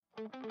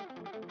Hello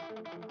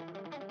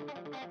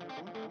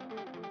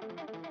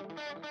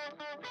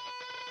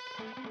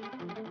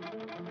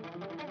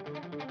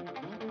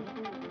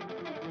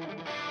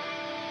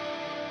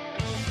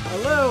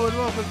and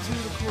welcome to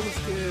The Coolest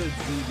Kids,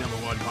 the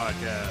 #1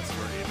 podcast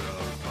for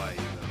emos by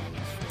emos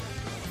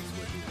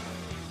with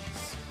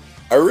emos.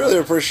 I really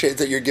appreciate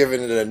that you're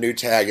giving it a new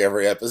tag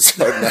every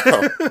episode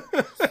now.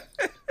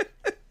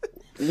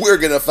 We're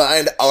gonna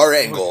find our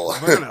angle.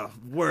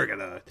 We're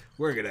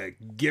gonna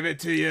give it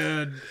to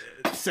you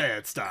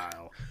sad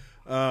style.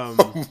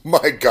 Oh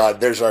my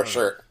God, there's our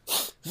shirt.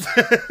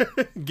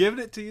 Giving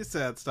it to you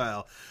sad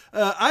style.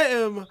 I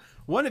am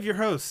one of your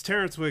hosts,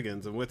 Terence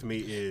Wiggins, and with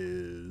me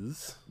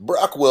is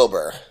Brock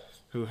Wilbur,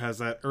 who has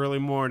that early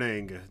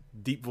morning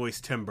deep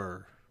voice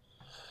timbre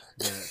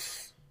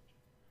that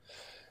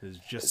is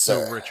just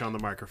so rich on the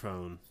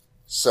microphone.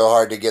 So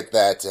hard to get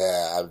that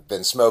I've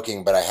been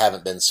smoking, but I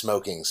haven't been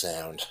smoking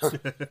sound.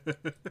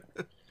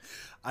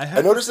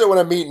 I noticed that when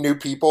I meet new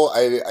people,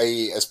 I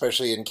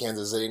especially in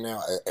Kansas City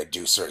now, I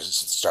do sort of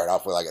start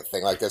off with like a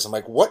thing like this. I'm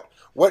like, what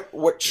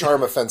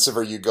charm offensive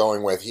are you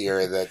going with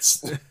here?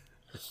 That's like,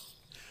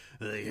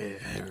 hey,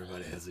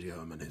 everybody has a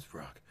my name's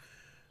Brock.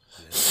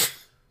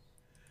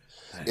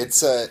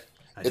 It's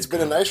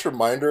been a nice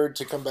reminder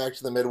to come back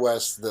to the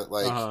Midwest that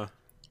like.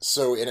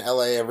 So in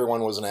LA,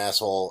 everyone was an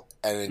asshole,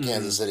 and in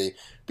Kansas City,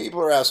 people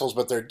are assholes,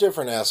 but they're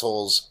different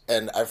assholes.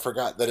 And I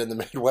forgot that in the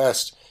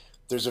Midwest,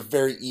 there's a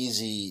very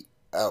easy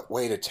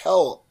way to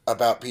tell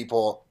about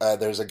people.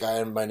 There's a guy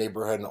in my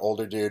neighborhood, an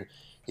older dude.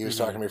 He was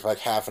talking to me for like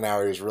half an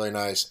hour. He was really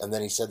nice, and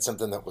then he said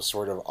something that was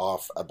sort of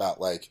off about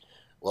like,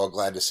 well,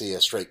 glad to see a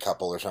straight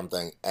couple or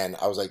something. And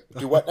I was like,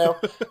 do what now?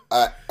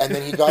 And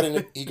then he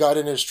got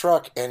in his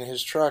truck, and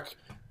his truck.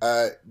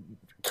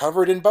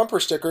 Covered in bumper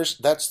stickers.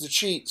 That's the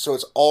cheat. So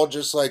it's all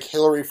just like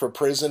Hillary for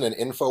prison and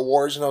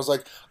InfoWars. And I was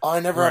like, oh, I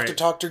never have to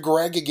talk to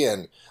Greg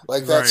again.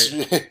 Like that's,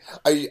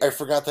 I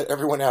forgot that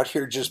everyone out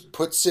here just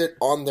puts it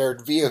on their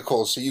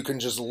vehicle so you can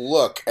just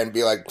look and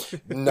be like,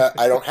 no,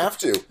 I don't have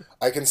to.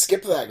 I can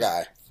skip that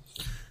guy.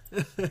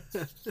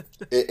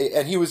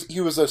 And he was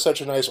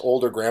such a nice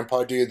older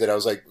grandpa dude that I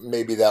was like,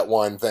 maybe that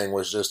one thing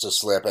was just a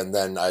slip. And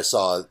then I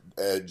saw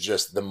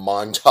just the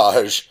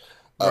montage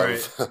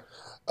of...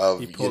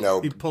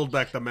 He pulled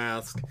back the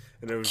mask,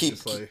 and it was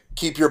just like,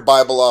 keep your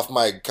Bible off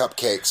my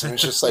cupcakes. And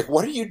it's just like,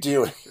 what are you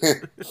doing?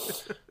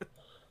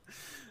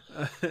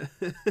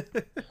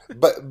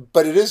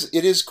 but it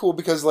is cool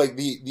because like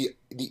the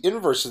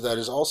inverse of that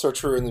is also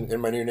true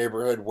in my new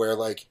neighborhood where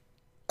like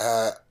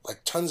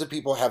tons of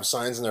people have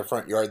signs in their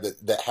front yard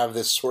that have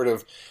this sort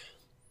of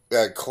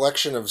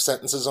collection of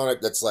sentences on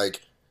it that's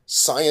like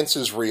science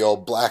is real,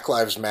 Black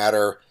Lives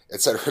Matter,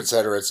 et cetera, et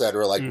cetera, et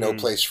cetera, like no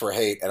place for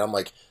hate. And I'm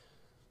like,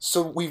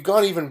 so we've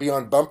gone even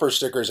beyond bumper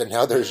stickers, and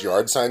now there's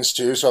yard signs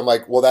too. So I'm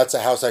like, well, that's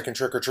a house I can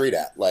trick or treat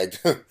at. Like,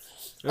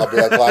 I'll be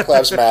like Black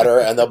Lives Matter,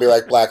 and they'll be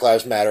like Black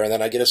Lives Matter, and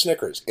then I get a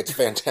Snickers. It's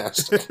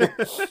fantastic.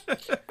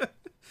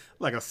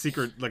 like a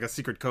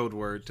secret code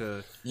word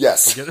to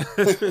yes. To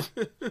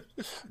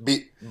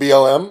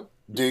BLM.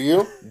 Do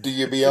you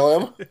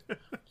BLM?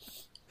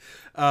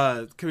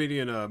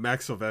 Comedian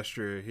Max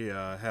Silvestri, he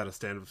had a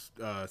stand-up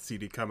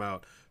CD come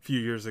out a few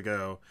years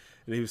ago,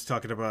 and he was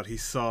talking about he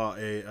saw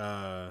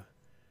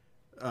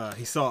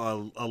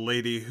a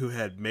lady who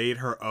had made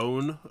her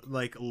own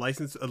like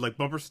license like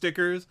bumper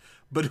stickers,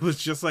 but it was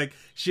just like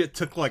she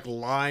took like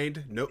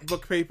lined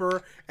notebook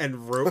paper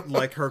and wrote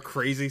like her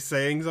crazy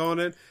sayings on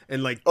it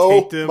and like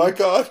taped them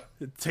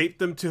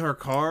to her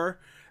car,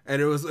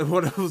 and it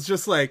was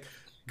just like,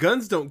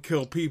 guns don't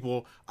kill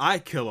people, I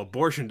kill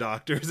abortion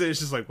doctors. And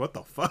it's just like, what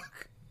the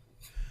fuck?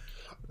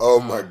 Oh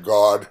my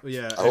God!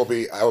 Yeah, I will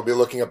be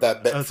looking up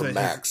that bit from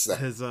Max.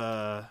 It's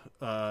on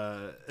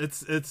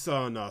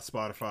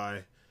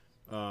Spotify.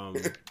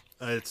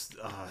 It's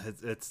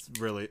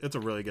a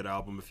really good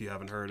album if you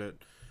haven't heard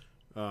it.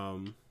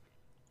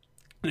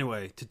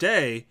 Anyway,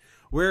 today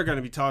we're going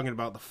to be talking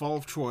about the Fall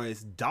of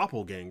Troy's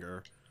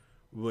Doppleganger,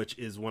 which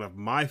is one of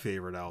my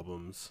favorite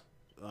albums.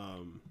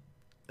 And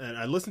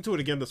I listened to it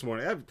again this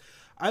morning.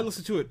 I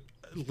listen to it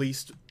at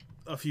least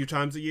a few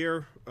times a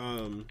year.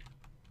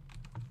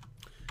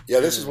 Yeah,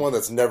 this is one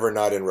that's never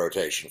not in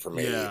rotation for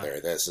me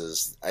either. This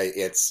is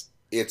it's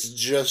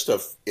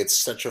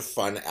such a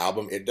fun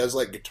album. It does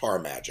like guitar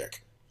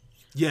magic.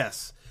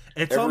 Yes.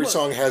 Every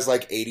song has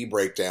like 80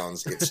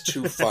 breakdowns. It's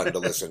too fun to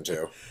listen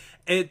to.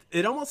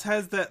 It almost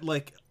has that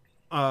like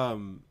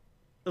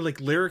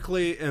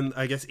lyrically, and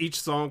I guess each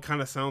song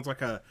kind of sounds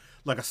like a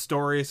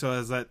story, so it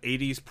has that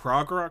 80s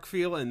prog rock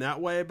feel in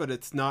that way, but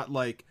it's not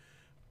like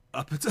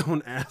up its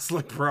own ass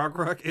like prog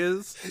rock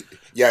is.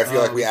 Yeah, I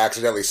feel like we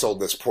accidentally sold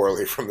this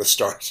poorly from the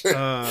start.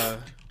 Yeah,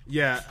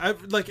 I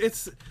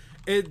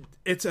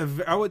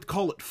would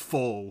call it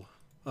full.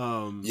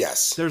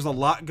 Yes. There's a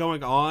lot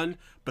going on,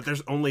 but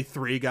there's only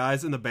 3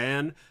 guys in the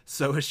band,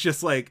 so it's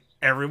just like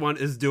everyone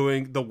is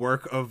doing the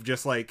work of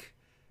just like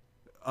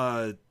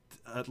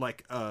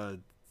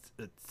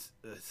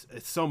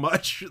it's so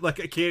much. Like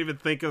I can't even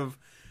think of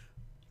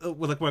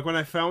like when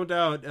I found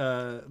out,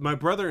 my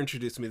brother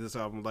introduced me to this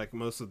album, like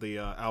most of the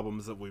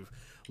albums that we've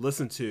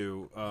listened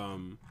to.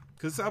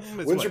 Because this album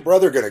is When's your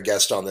brother going to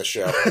guest on this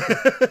show?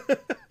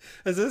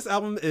 As this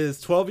album is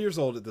 12 years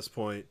old at this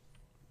point.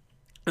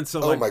 And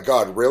so, oh my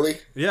God, really?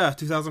 Yeah,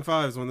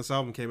 2005 is when this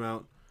album came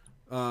out.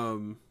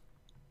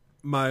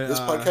 This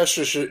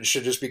podcast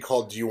should just be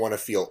called "Do You Want to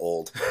Feel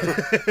Old?"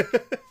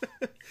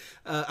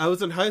 I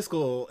was in high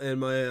school,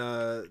 and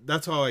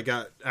that's how I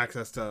got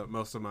access to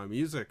most of my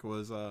music.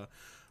 Was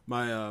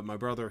my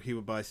brother? He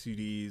would buy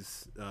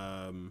CDs,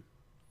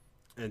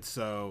 and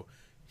so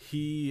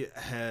he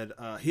had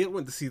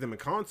went to see them in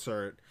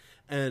concert,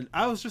 and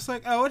I was just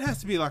like, oh, it has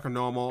to be like a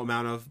normal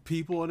amount of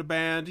people in a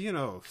band,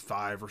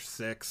 5 or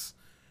 6,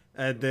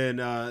 and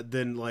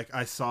then like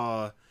I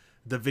saw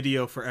the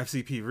video for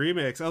FCP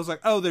Remix. I was like,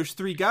 oh, there's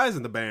 3 guys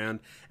in the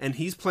band, and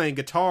he's playing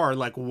guitar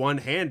like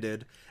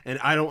one-handed, and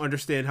I don't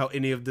understand how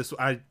any of this.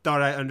 I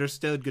thought I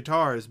understood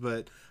guitars,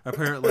 but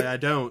apparently I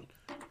don't.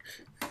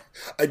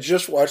 I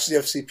just watched the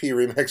FCP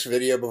Remix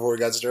video before we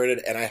got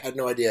started, and I had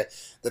no idea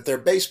that their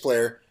bass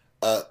player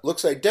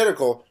looks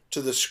identical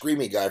to the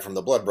screamy guy from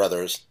the Blood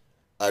Brothers,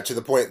 to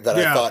the point that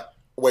I thought,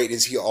 wait,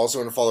 is he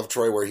also in Fall of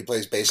Troy where he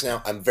plays bass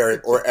now? And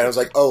I was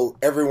like, oh,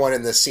 everyone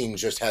in this scene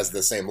just has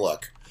the same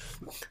look.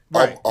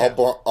 Right,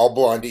 all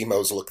blonde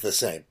emos look the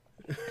same.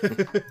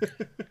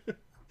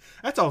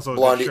 That's also a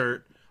good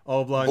shirt.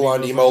 All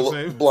blonde emo look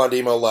the same. Blonde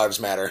emo lives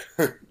matter.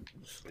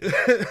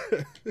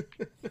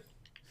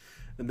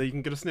 And then you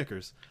can get a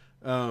Snickers.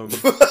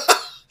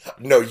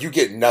 No, you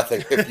get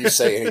nothing if you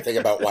say anything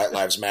about White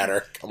Lives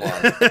Matter. Come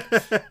on.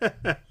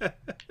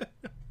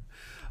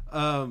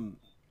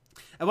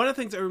 And one of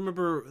the things I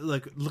remember,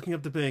 like, looking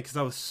up the band, because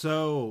I was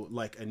so,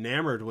 like,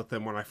 enamored with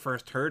them when I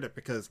first heard it,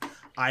 because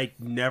I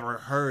never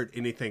heard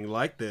anything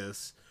like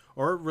this,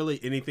 or really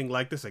anything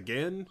like this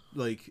again.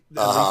 Like,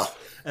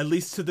 at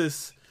least to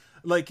this,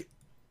 like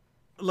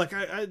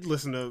I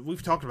listened to,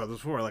 we've talked about this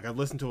before, like, I've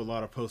listened to a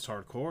lot of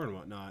post-hardcore and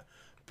whatnot,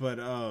 but,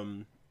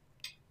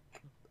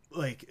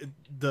 like,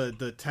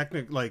 the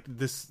technical, like,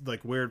 this,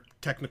 like, weird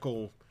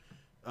technical,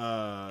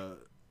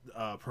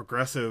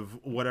 progressive,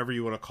 whatever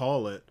you want to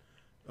call it,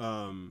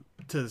 to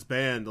this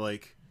band,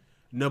 like,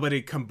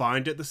 nobody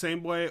combined it the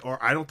same way, or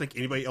I don't think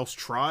anybody else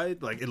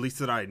tried, like, at least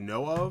that I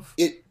know of.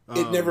 It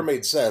never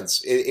made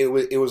sense. It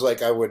was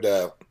like I would,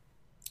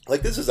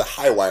 like, this is a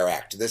high wire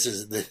act. This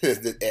is,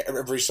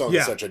 every song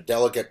is such a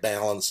delicate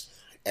balance,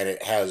 and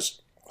it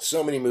has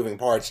so many moving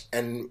parts,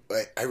 and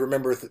I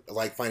remember,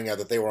 like, finding out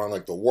that they were on,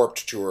 like, the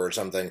Warped Tour or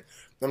something.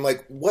 I'm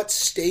like, what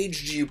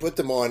stage do you put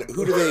them on?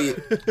 Who do they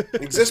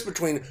exist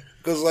between?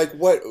 Because, like,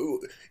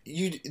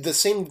 the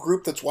same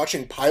group that's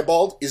watching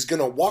Piebald is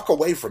going to walk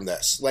away from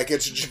this. Like,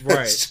 it's just...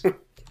 Right.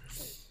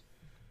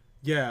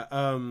 Yeah,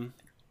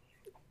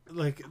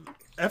 like,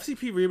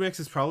 FCP Remix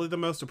is probably the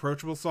most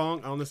approachable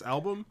song on this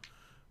album.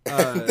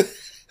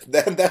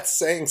 That's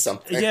saying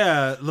something.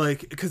 Yeah,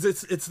 like, because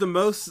it's the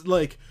most,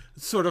 like,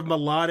 sort of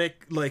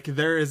melodic, like,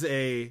 there is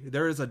a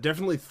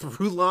definitely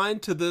through line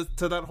to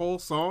that whole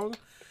song.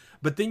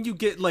 But then you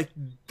get, like,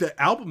 the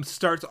album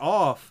starts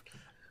off,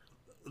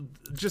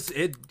 just,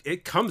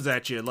 it comes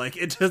at you. Like,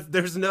 it just,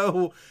 there's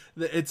no,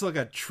 it's like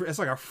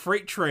a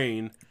freight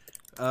train,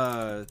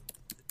 and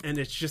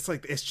it's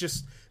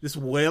just this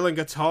wailing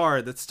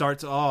guitar that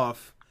starts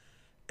off,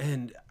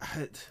 and...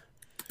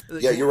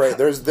 yeah, you're right.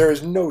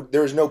 There's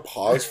no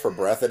pause for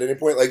breath at any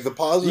point. Like, the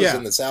pauses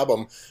in this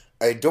album,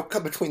 don't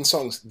come between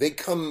songs. They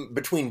come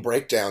between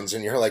breakdowns,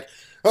 and you're like,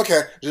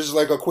 okay, just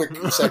like a quick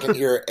second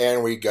here,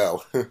 and we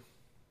go.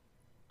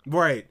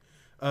 Right.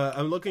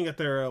 I'm looking at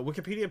their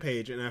Wikipedia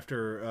page, and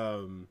after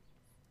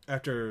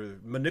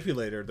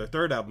Manipulator, their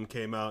third album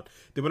came out,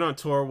 they went on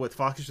tour with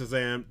Foxy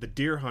Shazam, The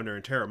Deer Hunter,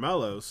 and Terra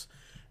Mellos.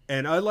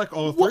 And I like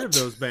all 3 of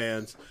those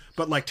bands,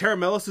 but, like, Terra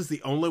Mellos is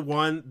the only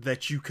one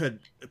that you could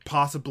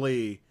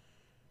possibly,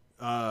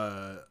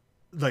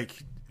 like,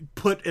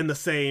 put in the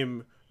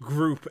same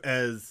group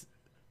as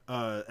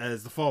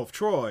the Fall of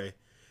Troy.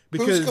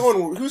 Because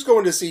who's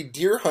going to see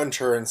Deer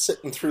Hunter and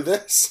sitting through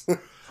this?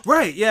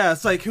 Right, yeah,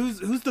 it's like, who's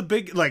the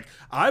big, like,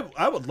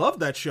 I would love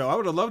that show. I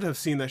would have loved to have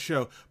seen that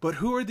show. But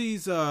who are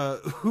these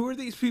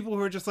people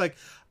who are just like,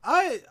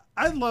 I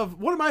love,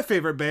 one of my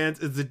favorite bands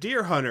is the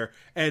Deer Hunter,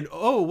 and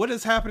oh, what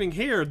is happening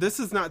here? This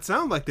does not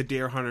sound like the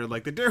Deer Hunter.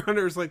 Like, the Deer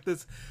Hunter is like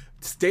this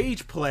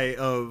stage play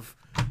of,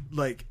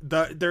 like,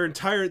 the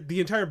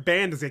entire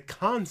band is a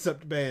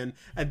concept band,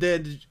 and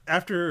then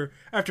after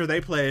they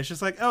play, it's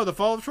just like, oh, the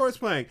Fall of Troy's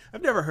playing.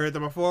 I've never heard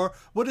them before.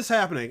 What is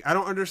happening? I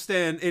don't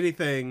understand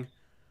anything.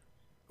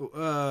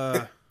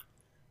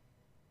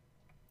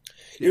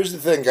 Here's the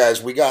thing,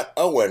 guys. We got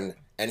Owen,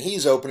 and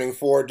he's opening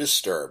for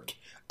Disturbed.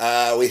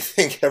 We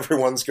think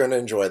everyone's going to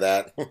enjoy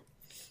that.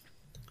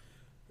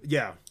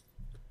 Yeah.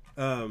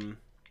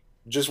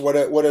 Just what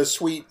a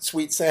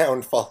sweet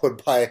sound,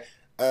 followed by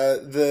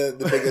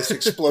the biggest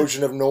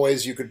explosion of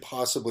noise you could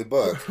possibly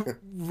book.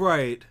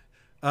 Right.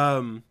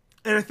 And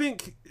I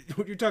think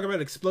when you're talking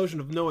about explosion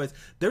of noise,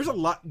 there's a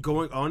lot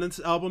going on in this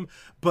album,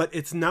 but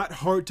it's not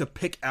hard to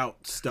pick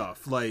out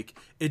stuff. Like,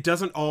 it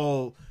doesn't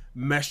all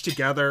mesh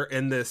together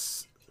in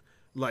this,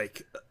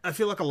 like, I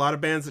feel like a lot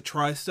of bands that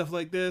try stuff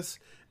like this,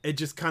 it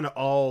just kind of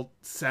all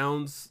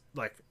sounds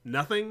like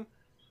nothing.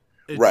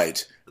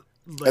 Right.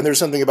 Like, and there's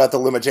something about the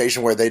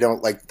limitation where they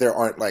don't, like, there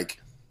aren't,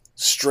 like,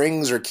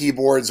 strings or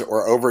keyboards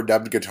or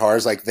overdubbed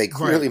guitars. Like, they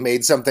clearly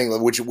made something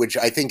which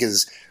I think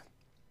is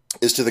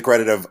to the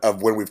credit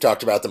of when we've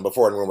talked about them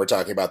before and when we're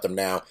talking about them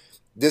now.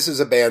 This is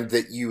a band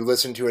that you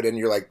listen to it and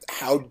you're like,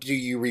 how do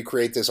you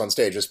recreate this on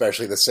stage,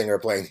 especially the singer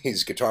playing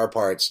these guitar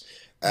parts?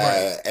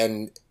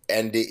 And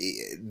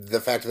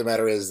the fact of the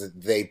matter is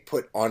that they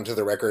put onto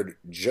the record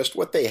just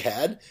what they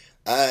had,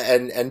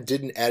 and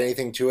didn't add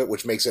anything to it,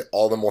 which makes it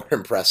all the more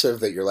impressive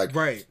that you're like,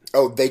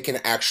 oh, they can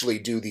actually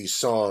do these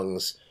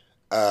songs.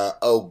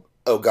 Oh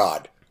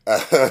God.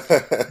 Which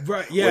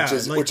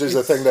is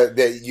the thing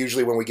that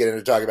usually when we get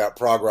into talking about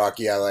prog rock,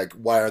 like,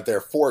 why aren't there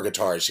 4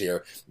 guitars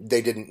here?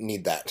 They didn't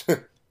need that.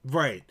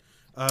 Right.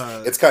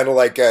 It's kind of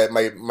like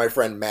my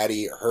friend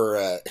Maddie,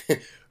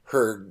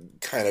 her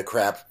kind of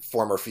crap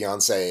former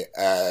fiance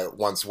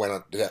once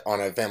went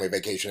on a family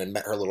vacation and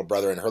met her little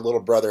brother, and her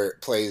little brother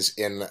plays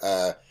in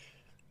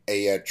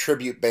a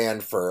tribute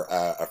band for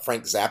a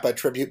Frank Zappa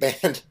tribute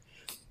band.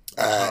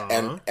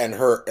 And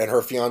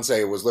her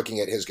fiance was looking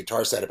at his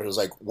guitar setup and was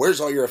like, "Where's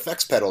all your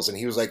effects pedals?" And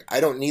he was like, "I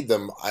don't need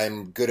them.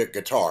 I'm good at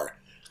guitar."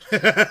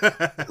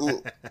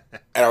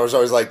 And I was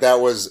always like, that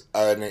was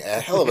a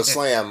hell of a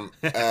slam.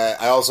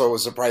 I also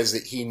was surprised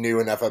that he knew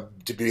enough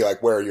to be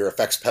like, "Where are your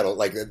effects pedals?"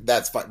 Like,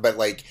 that's fine. But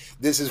like,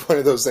 this is one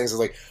of those things that's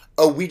like,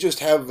 oh, we just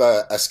have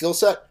a skill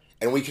set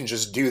and we can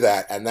just do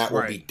that, and that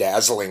will be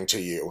dazzling to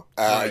you.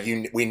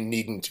 We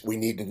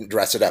needn't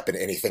dress it up in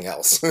anything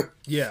else.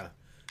 Yeah.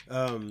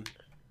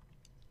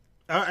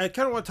 I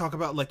kind of want to talk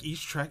about like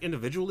each track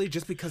individually,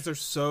 just because they're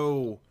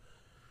so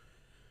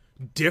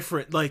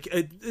different. Like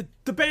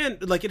the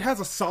band, like, it has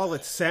a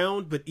solid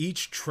sound, but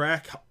each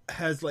track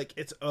has like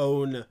its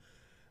own,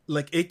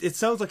 like it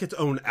sounds like its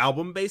own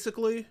album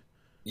basically.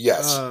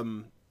 Yes.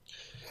 And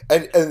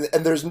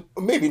there's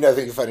maybe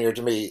nothing funnier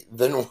to me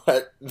than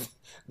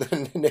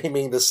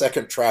naming the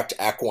second track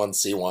to Act 1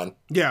 C1.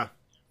 Yeah.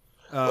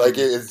 Like,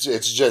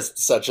 it's just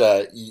such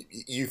a,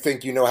 you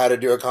think you know how to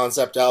do a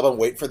concept album?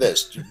 Wait for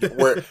this.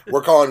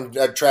 We're calling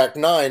track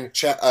 9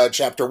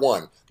 chapter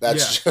 1.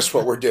 That's just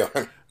what we're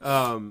doing.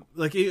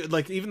 Like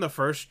even the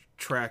first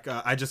track,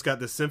 I Just Got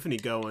This Symphony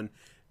Going,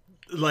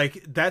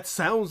 like,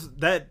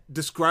 that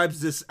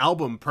describes this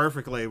album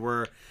perfectly,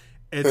 where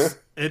it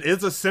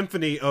is a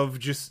symphony of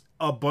just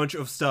a bunch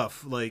of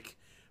stuff. Like,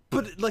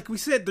 but like we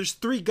said, there's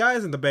 3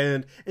 guys in the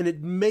band and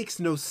it makes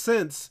no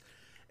sense.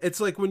 It's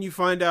like when you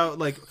find out,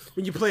 like,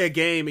 when you play a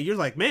game and you're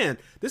like, man,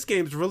 this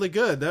game's really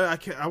good.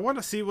 I want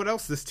to see what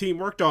else this team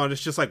worked on.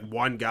 It's just like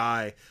one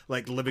guy,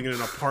 like, living in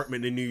an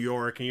apartment in New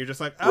York, and you're just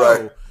like,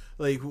 oh,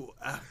 like,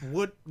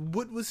 what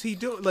was he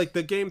doing? Like,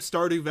 the game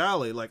Stardew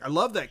Valley, like, I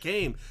love that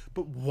game,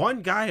 but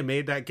one guy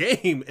made that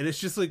game, and it's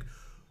just like,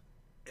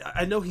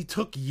 I know he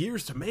took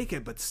years to make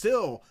it, but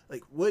still,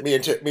 like, what? Me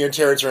and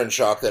Terence are in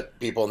shock that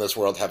people in this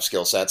world have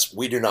skill sets.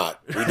 We do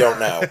not. We don't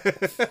know.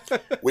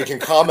 We can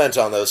comment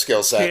on those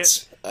skill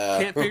sets.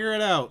 Can't figure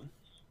it out.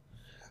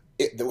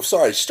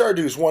 Sorry,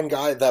 Stardew's one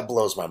guy. That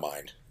blows my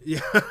mind. Yeah.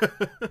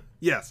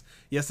 Yes,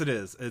 it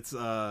is. It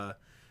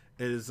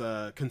is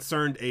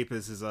Concerned Ape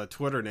is his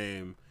Twitter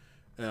name,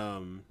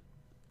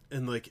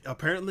 and like,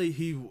 apparently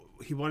he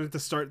wanted to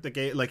start the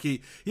game. Like,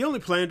 he only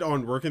planned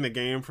on working on the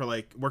game for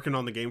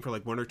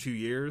like 1 or 2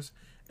 years,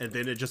 and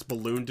then it just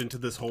ballooned into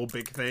this whole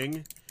big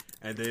thing,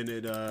 and then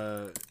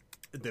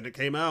it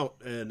came out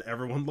and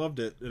everyone loved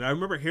it. And I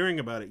remember hearing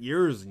about it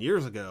years and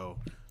years ago.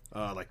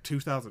 Like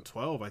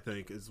 2012, I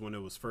think, is when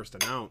it was first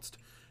announced,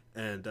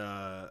 and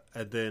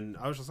then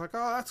I was just like,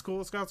 oh, that's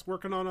cool. Scott's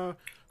working on a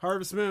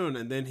Harvest Moon,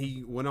 and then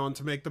he went on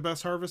to make the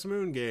best Harvest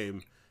Moon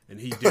game,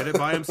 and he did it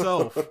by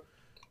himself,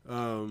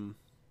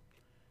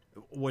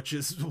 which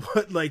is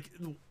what like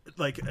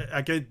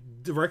I can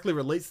directly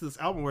relates to this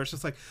album, where it's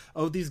just like,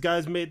 oh, these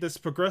guys made this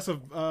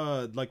progressive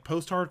like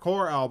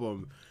post-hardcore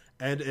album,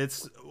 and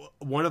it's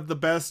one of the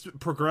best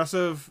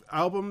progressive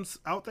albums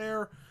out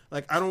there.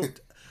 Like, I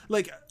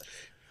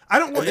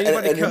don't want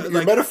anybody. And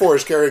your metaphor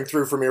is carrying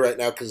through for me right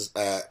now, because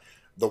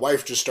the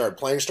wife just started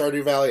playing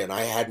Stardew Valley, and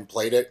I hadn't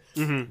played it.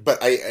 Mm-hmm. But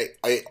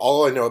I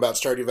all I know about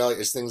Stardew Valley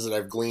is things that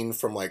I've gleaned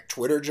from like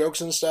Twitter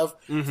jokes and stuff.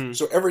 Mm-hmm.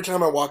 So every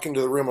time I walk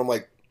into the room, I'm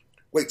like,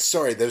 wait,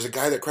 sorry, there's a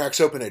guy that cracks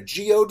open a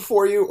geode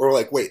for you, or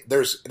like, wait,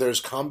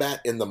 there's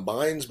combat in the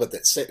mines, but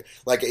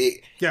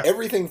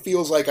everything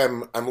feels like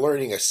I'm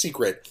learning a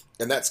secret.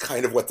 And that's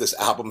kind of what this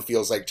album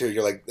feels like too.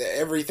 You're like,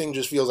 everything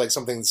just feels like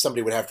something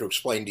somebody would have to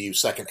explain to you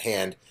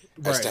secondhand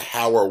as to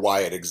how or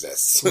why it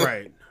exists.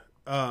 Right.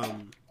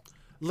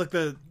 Look,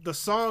 the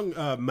song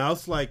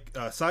Mouse Like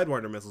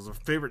Sidewinder Missiles, a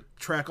favorite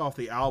track off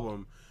the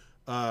album.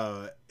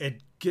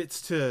 It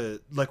gets to,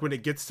 like, when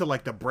it gets to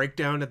like the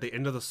breakdown at the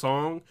end of the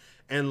song,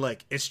 and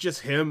like it's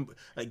just him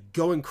like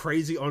going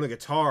crazy on a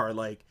guitar.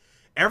 Like,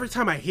 every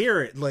time I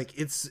hear it, like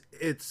it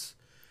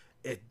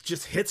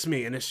just hits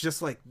me, and it's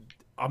just like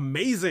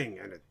amazing,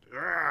 and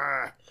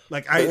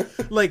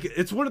like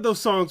it's one of those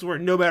songs where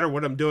no matter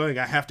what I'm doing,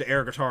 I have to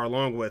air guitar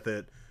along with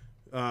it.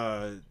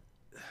 God,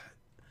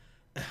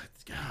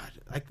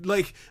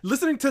 like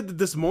listening to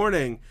this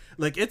morning,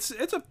 like it's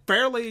a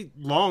fairly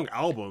long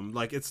album.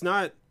 Like it's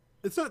not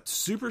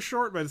super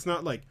short, but it's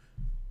not like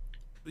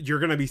you're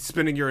gonna be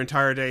spending your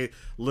entire day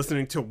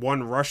listening to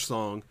one Rush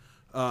song,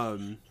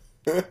 or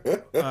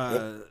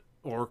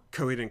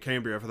Coheed and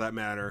Cambria for that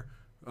matter,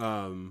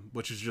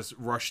 which is just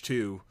Rush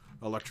 2,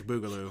 Electric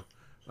Boogaloo.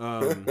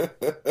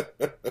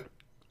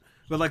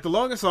 But like the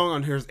longest song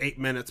on here is 8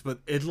 minutes, but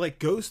it like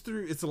goes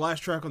through. It's the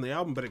last track on the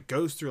album, but it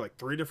goes through like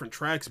 3 different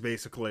tracks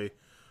basically,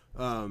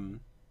 and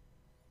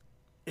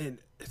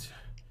it's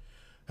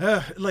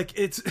like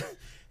it's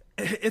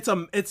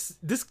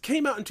this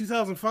came out in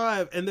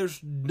 2005, and there's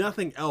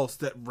nothing else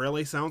that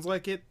really sounds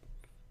like it,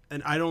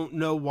 and I don't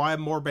know why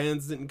more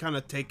bands didn't kind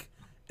of take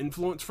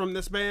influence from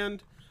this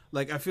band.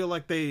 Like I feel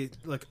like a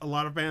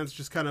lot of bands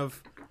just kind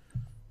of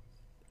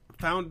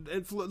found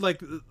like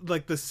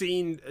the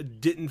scene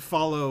didn't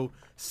follow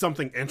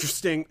something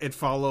interesting. It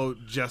followed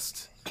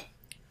just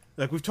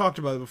like we've talked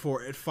about it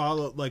before. It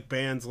followed like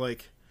bands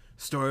like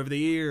Story of the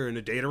Year and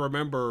A Day to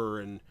Remember,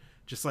 and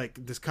just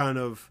like this kind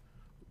of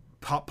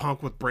pop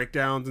punk with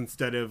breakdowns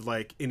instead of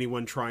like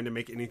anyone trying to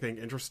make anything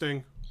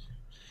interesting.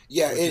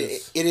 Yeah,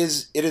 it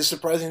is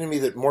surprising to me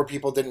that more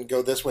people didn't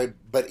go this way,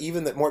 but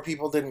even that more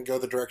people didn't go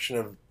the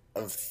direction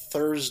of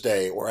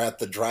Thursday or At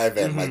the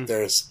Drive-In. Mm-hmm. Like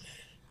there's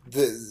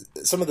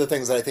some of the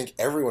things that I think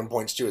everyone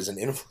points to as an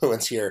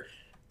influence here,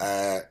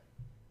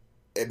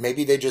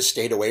 maybe they just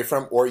stayed away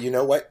from, or you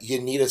know what, you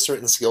need a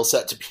certain skill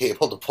set to be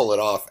able to pull it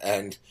off,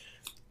 and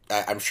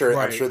I'm sure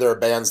there are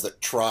bands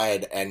that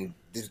tried, and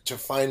to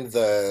find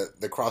the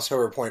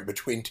crossover point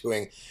between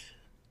doing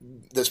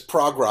this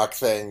prog rock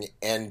thing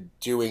and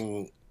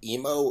doing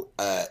emo,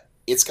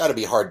 it's got to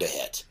be hard to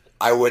hit.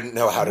 I wouldn't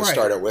know how to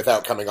start it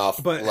without coming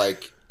off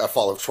like a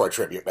Fall of Troy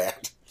tribute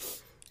band.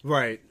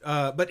 Right,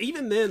 but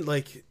even then,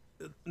 like,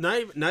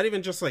 not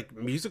even just like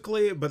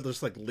musically, but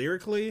just like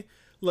lyrically,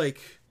 like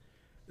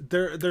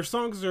their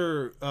songs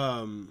are.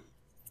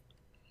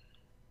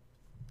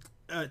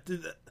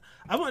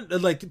 I want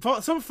like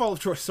some of Fall of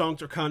Troy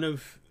songs are kind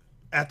of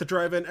At the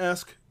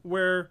Drive-In-esque,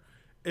 where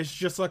it's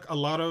just like a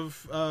lot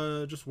of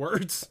just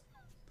words.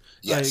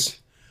 Yes.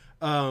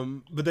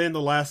 Like, but then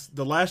the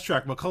last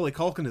track, Macaulay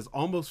Culkin, is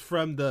almost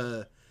from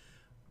the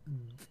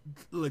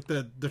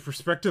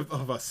perspective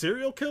of a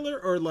serial killer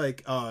or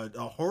like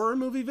a horror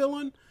movie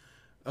villain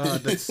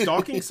that's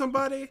stalking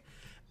somebody,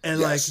 and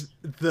yes.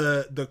 Like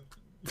the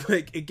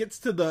it gets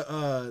to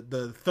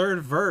the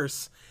third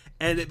verse,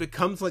 and it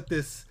becomes like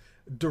this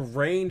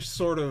deranged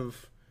sort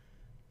of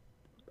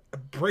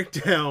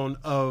breakdown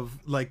of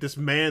like this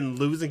man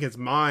losing his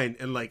mind,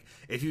 and like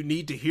if you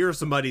need to hear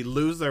somebody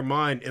lose their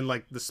mind in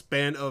like the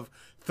span of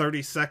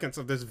 30 seconds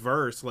of this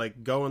verse,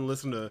 like go and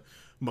listen to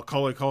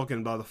Macaulay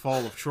Culkin by The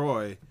Fall of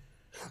Troy.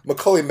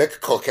 Macaulay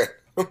McCulkin.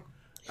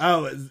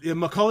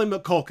 Macaulay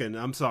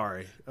McCulkin. I'm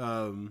sorry.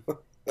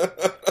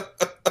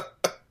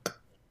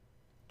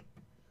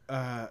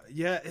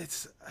 Yeah,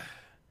 it's.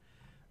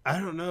 I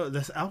don't know.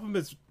 This album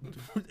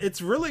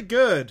it's really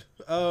good.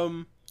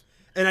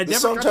 And I the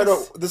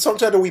song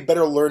title. We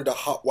better learn to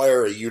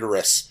hotwire a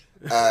uterus.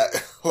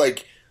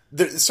 Like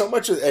there's so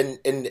much, and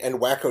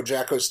Wacko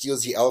Jacko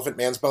steals the Elephant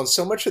Man's bones.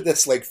 So much of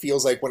this like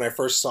feels like when I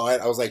first saw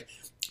it, I was like,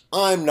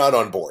 I'm not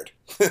on board.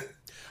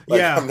 Like,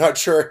 yeah, I'm not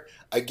sure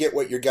I get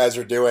what you guys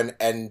are doing,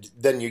 and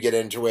then you get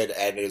into it,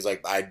 and it's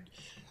like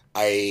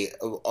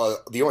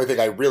the only thing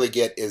I really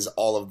get is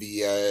all of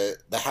the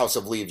House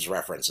of Leaves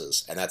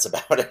references, and that's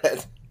about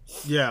it.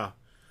 Yeah,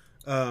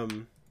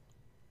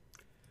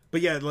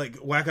 but yeah, like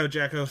Wacko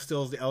Jacko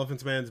Steals the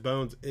Elephant Man's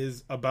Bones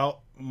is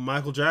about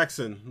Michael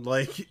Jackson.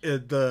 Like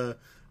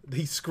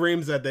he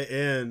screams at the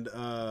end,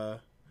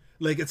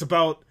 like it's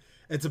about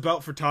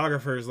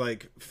photographers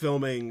like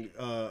filming.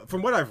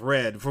 From what I've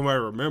read, from what I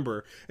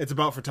remember, it's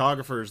about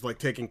photographers like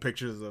taking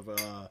pictures of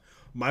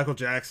Michael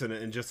Jackson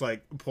and just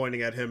like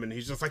pointing at him, and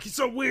he's just like, he's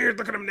so weird.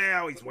 Look at him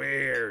now. He's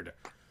weird.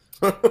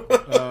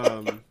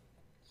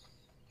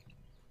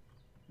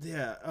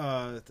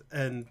 Yeah,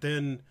 and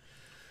then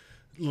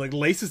like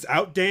Laces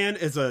Out Dan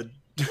is a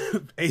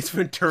Ace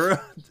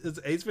Ventura.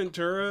 Is Ace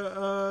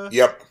Ventura?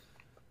 Yep.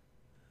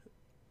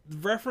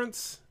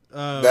 Reference.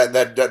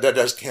 That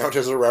does count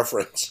as a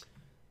reference.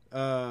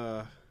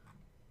 This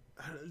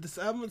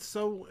album is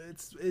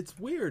it's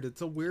weird.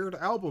 It's a weird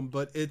album,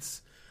 but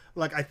it's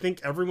like I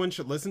think everyone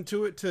should listen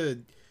to it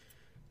to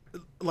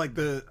like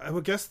I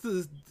would guess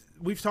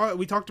we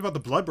talked about the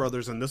Blood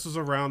Brothers, and this was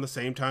around the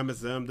same time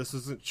as them. This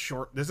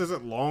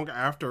isn't long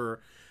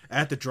after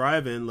At the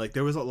Drive-In. Like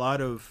there was a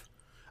lot of,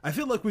 I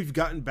feel like we've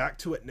gotten back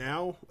to it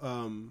now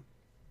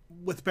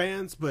with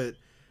bands, but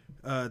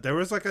there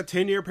was like a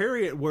 10-year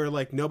period where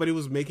like nobody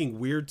was making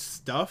weird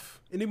stuff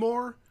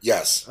anymore.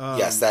 Yes,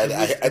 yes,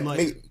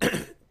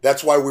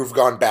 that's why we've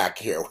gone back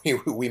here.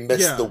 We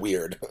missed the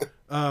weird.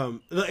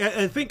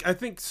 I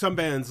think some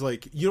bands,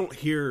 like, you don't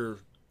hear.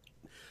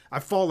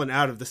 I've fallen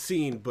out of the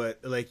scene, but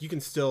like you can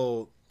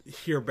still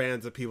hear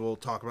bands that people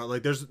talk about.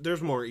 Like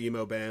there's more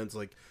emo bands.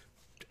 Like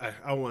I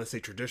don't want to say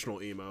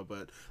traditional emo,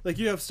 but like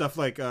you have stuff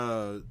like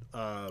the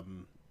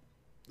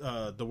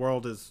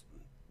world is,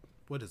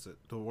 what is it?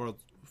 The world,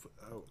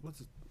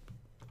 what's it?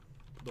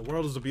 The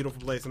world is a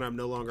beautiful place, and I'm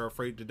no longer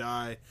afraid to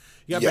die.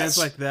 You got bands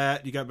like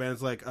that. You got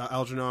bands like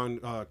Algernon,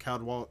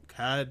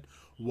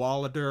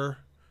 Cadwallader,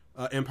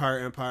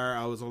 Empire.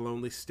 I was a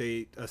lonely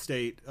state.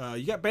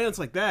 You got bands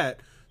like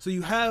that. So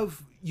you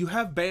have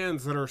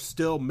bands that are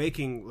still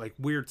making like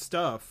weird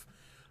stuff,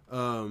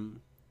 but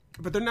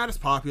they're not as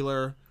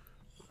popular.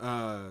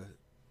 But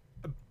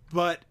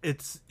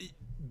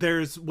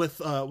there's with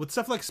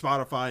stuff like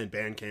Spotify and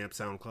Bandcamp,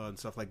 SoundCloud, and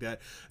stuff like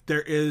that.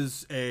 There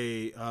is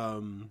a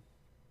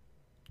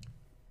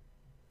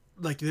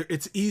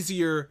it's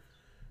easier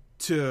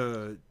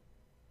to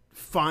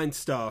find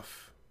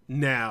stuff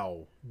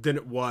now than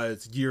it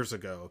was years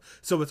ago.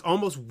 So it's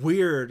almost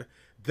weird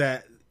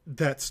that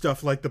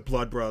stuff like the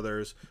Blood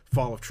Brothers,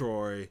 Fall of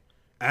Troy,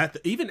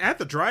 even at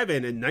the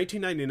drive-in in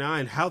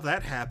 1999, how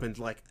that happened,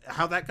 like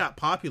how that got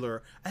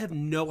popular, I have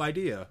no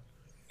idea.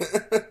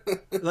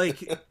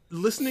 Like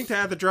listening to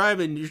At the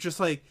Drive-In, you're just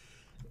like,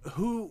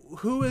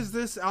 who is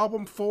this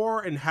album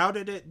for, and how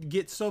did it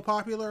get so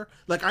popular?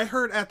 Like I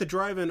heard At the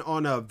Drive-In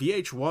on a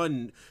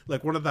VH1,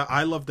 like one of the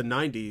I Love the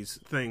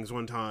 90s things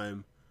one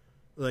time.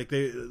 Like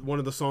one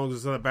of the songs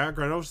was in the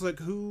background. I was like,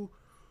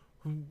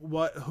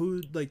 why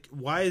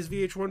is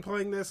VH1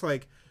 playing this?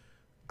 Like,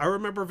 I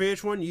remember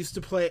VH1 used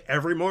to play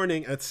every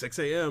morning at 6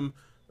 a.m.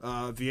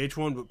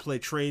 VH1 would play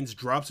Train's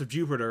Drops of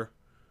Jupiter,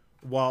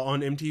 while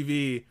on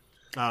MTV,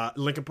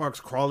 Linkin Park's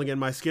Crawling in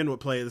My Skin would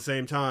play at the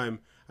same time.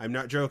 I'm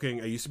not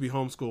joking. I used to be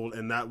homeschooled,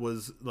 and that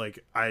was like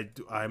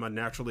I'm a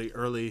naturally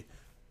early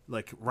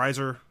like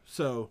riser,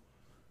 so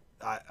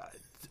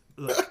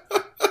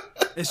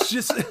it's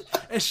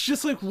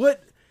just like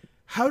what?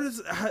 How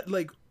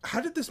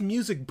did this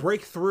music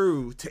break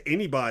through to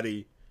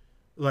anybody,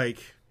 like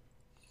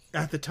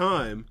at the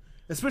time,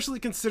 especially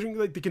considering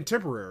like the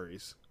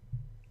contemporaries?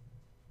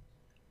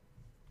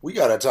 We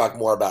got to talk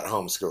more about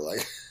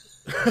homeschooling.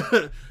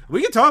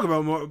 We can talk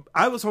about more.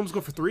 I was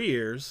homeschooled for 3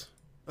 years.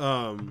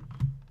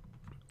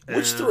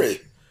 Which 3?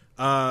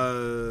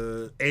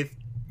 8th,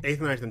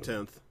 9th, and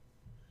 10th.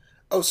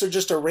 Oh, so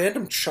just a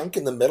random chunk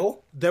in the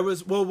middle? There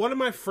was, well, one of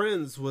my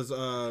friends was,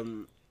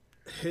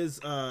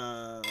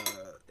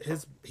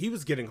 he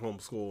was getting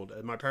homeschooled,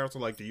 and my parents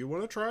were like, do you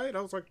want to try it?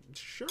 I was like,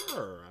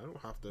 sure,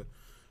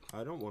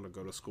 I don't want to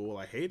go to school.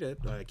 I hate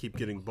it. I keep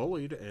getting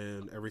bullied,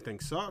 and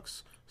everything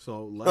sucks.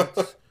 So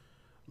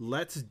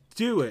let's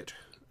do it.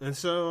 And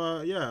so,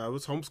 I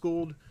was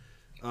homeschooled,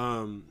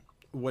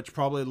 which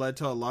probably led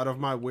to a lot of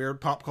my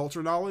weird pop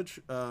culture knowledge.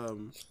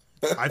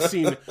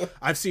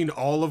 I've seen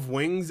all of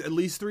Wings at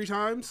least 3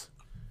 times.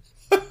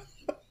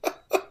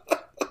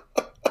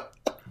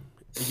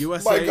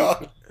 USA, my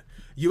God.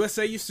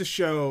 USA used to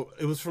show,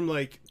 it was from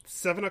like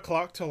 7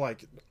 o'clock till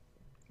like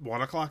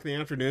 1 o'clock in the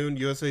afternoon.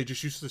 USA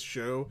just used to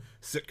show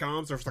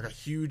sitcoms. There was like a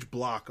huge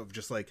block of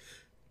just like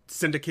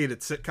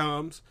syndicated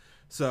sitcoms.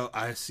 So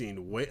I've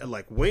seen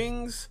like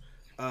Wings,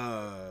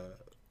 Ned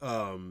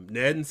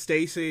and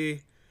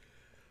Stacy,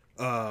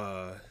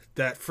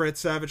 that Fred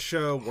Savage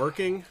show,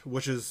 Working,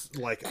 which is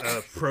like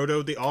a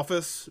proto The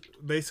Office,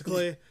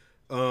 basically.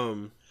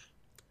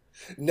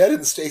 Ned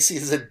and Stacy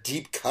is a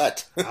deep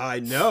cut. I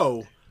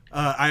know.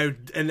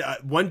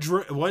 One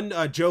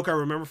joke I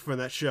remember from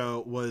that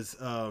show was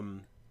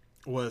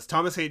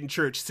Thomas Hayden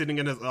Church sitting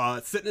in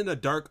a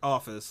dark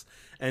office,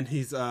 and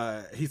he's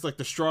like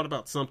distraught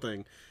about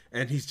something,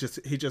 and he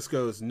just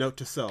goes, note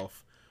to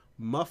self,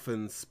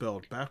 muffins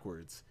spelled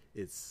backwards,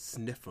 it's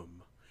sniff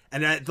 'em.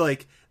 And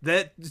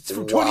it's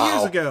from 20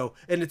 years ago,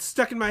 and it's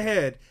stuck in my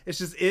head. It's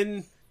just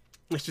in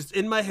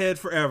my head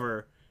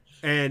forever,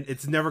 and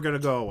it's never gonna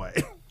go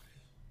away.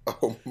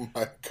 Oh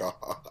my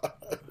God!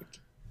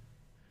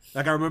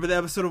 Like I remember the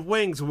episode of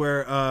Wings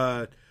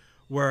where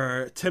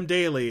Tim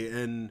Daly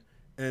and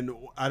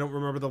I don't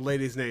remember the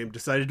lady's name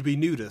decided to be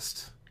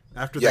nudist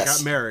after they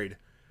got married.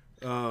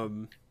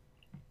 I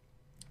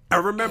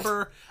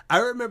remember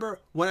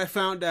when I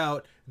found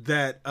out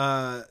that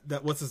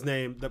what's his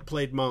name that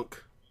played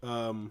Monk.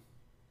 Tony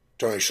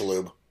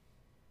Shalhoub.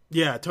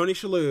 Yeah, Tony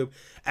Shalhoub.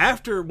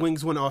 After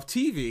Wings went off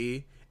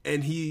TV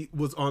and he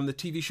was on the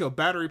TV show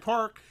Battery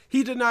Park,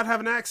 he did not have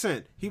an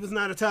accent. He was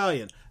not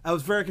Italian. I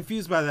was very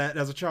confused by that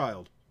as a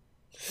child.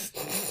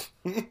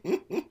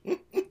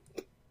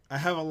 I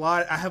have a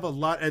lot.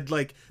 And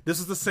like this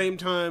is the same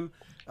time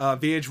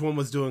VH1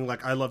 was doing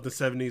like I Love the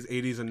 70s,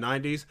 80s, and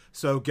 90s.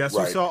 So guess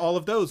who saw all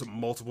of those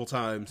multiple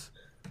times?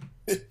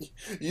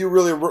 You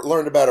really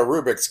learned about a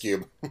Rubik's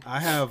Cube. I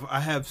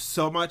have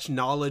so much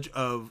knowledge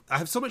I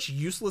have so much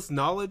useless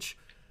knowledge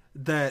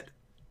that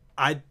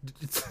I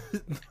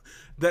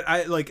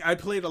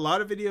played a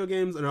lot of video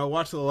games and I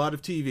watched a lot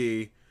of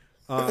TV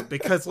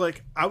because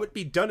like I would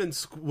be done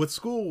with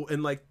school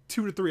in like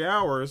 2 to 3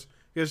 hours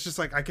It's just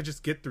like I could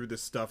just get through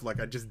this stuff. Like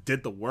I just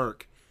did the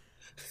work.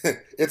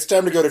 It's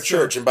time to go to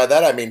church, and by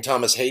that I mean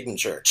Thomas Hayden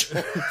Church.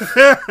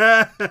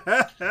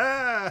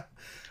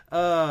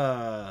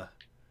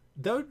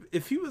 That would,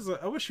 if he was,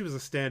 I wish he was a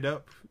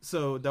stand-up.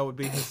 So that would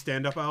be his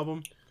stand-up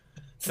album.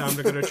 Time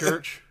to go to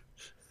church.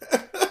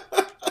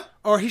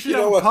 Or he should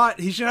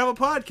he should have a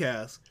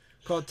podcast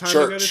called Time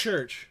to Go to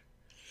Church.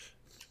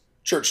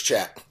 Church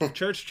chat.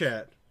 Church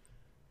chat.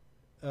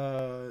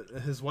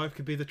 His wife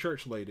could be the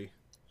church lady.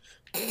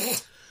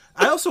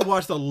 I also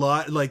watched a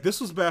lot. Like this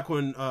was back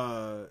when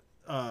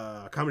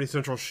Comedy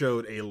Central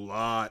showed a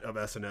lot of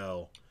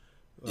SNL.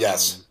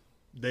 Yes.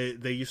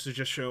 They used to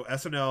just show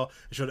SNL.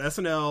 They showed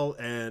SNL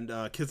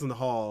and Kids in the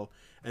Hall,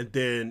 and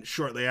then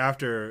shortly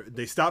after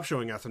they stopped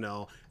showing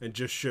SNL and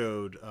just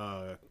showed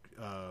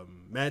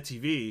Mad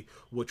TV,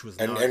 which was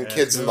and not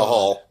Kids good. in the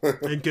Hall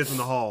And Kids in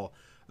the Hall,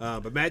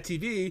 but Mad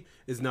TV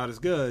is not as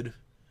good,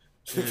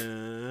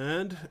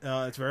 and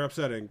it's very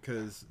upsetting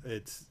because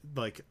it's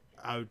like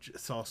I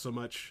saw so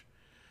much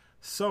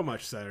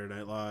Saturday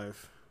Night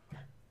Live.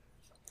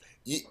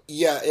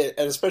 Yeah,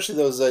 and especially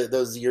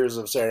those years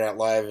of Saturday Night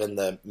Live in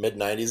the mid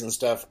 '90s and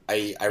stuff.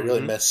 I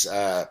really miss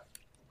the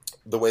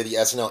way the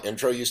SNL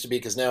intro used to be,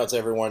 because now it's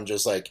everyone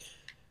just like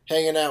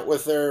hanging out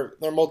with their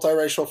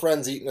multiracial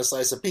friends eating a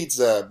slice of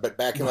pizza. But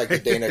back in like the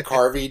Dana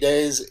Carvey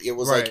days, it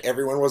was like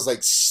everyone was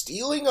like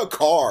stealing a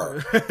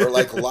car or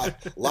like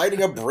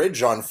lighting a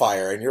bridge on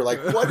fire, and you're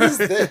like, what is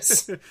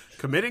this?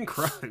 Committing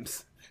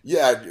crimes.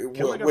 Yeah,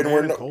 when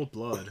we're in cold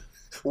blood.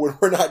 When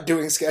we're not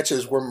doing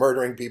sketches, we're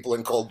murdering people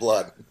in cold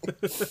blood.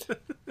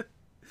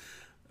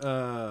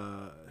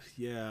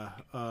 Yeah.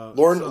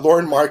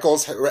 Lorne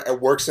Michaels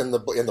works in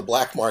the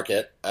black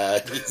market.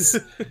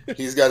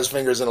 He's got his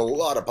fingers in a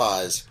lot of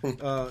pies.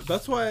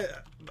 That's why,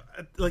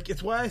 like,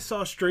 it's why I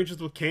saw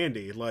Strangers with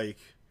Candy, like,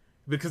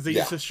 because they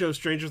used to show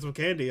Strangers with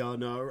Candy on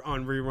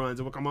reruns.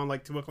 It would come on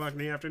like 2:00 in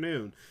the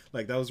afternoon.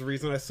 Like that was the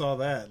reason I saw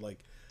that. Like,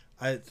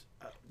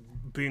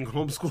 being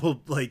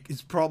homeschooled, like,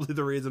 is probably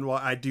the reason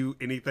why I do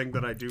anything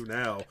that I do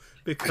now,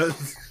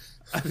 because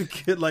as a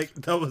kid, like,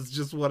 that was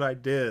just what I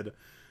did.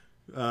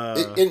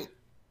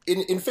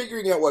 In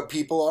figuring out what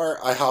people are,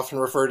 I often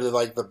refer to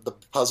like the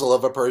puzzle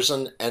of a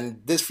person,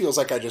 and this feels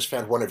like I just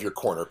found one of your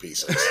corner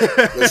pieces.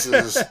 This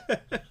is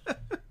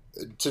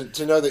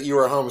to know that you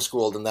were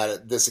homeschooled, and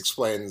that this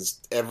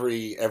explains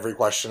every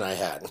question I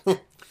had.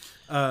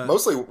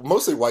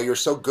 Mostly why you're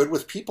so good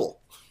with people.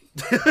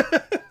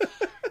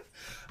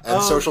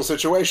 And social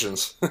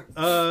situations.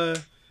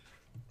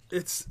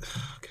 It's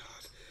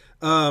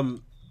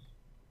God.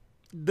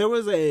 There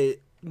was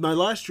my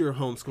last year of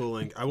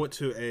homeschooling. I went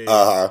to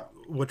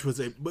which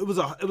was it was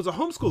a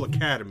homeschool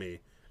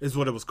academy is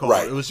what it was called.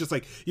 Right. It was just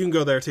like you can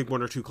go there, take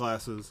 1 or 2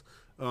 classes.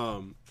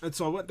 And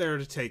so I went there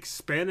to take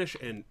Spanish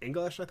and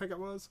English, I think it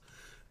was.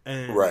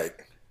 And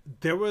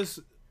there were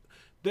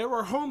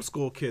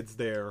homeschool kids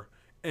there,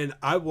 and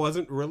I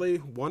wasn't really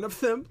one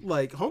of them.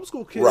 Like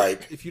homeschool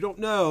kids, if you don't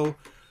know,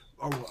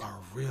 are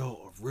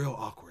real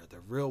awkward. They're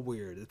real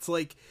weird. It's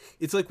like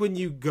when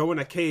you go in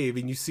a cave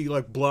and you see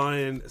like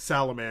blind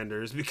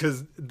salamanders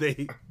because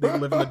they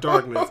live in the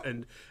darkness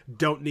and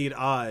don't need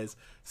eyes.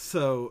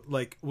 So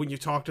like when you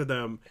talk to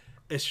them,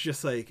 it's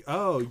just like,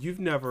 oh, you've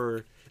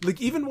never,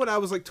 like, even when I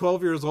was like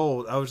 12 years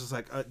old, I was just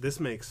like, this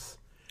makes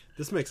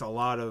a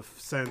lot of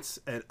sense,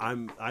 and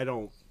I'm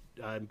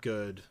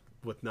good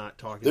with not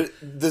talking.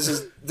 This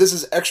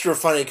is extra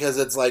funny because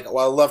it's like,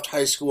 well, I left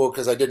high school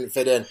because I didn't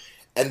fit in.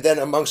 And then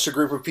amongst a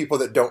group of people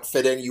that don't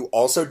fit in, you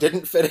also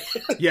didn't fit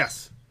in.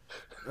 Yes.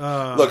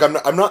 Look, I'm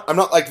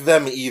not like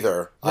them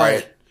either.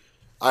 Right.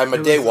 I'm a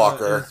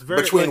daywalker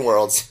between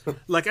worlds.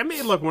 Like I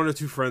made like 1 or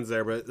 2 friends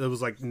there, but it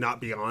was like not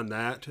beyond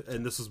that.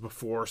 And this was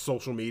before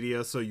social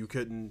media, so you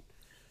couldn't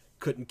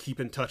keep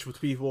in touch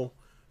with people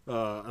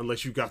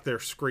unless you got their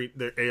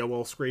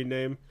AOL screen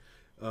name.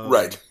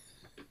 Right.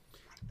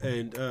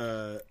 And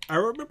I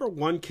remember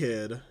one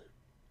kid.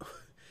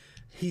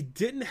 He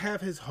didn't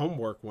have his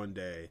homework one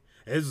day.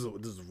 This is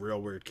a real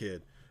weird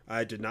kid.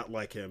 I did not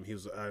like him. He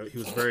was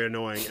very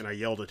annoying, and I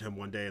yelled at him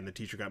one day, and the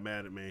teacher got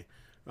mad at me.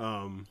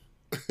 And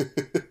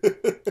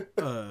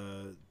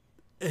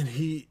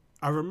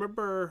I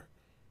remember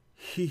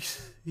he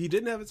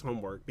didn't have his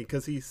homework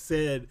because he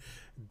said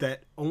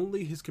that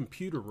only his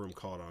computer room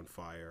caught on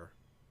fire.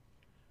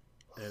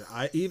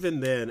 And even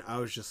then I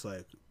was just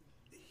like,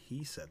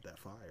 he set that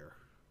fire.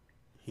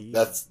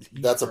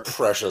 That's a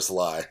precious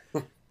lie.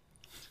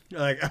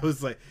 Like I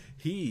was like,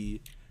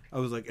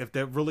 if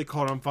that really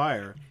caught on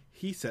fire,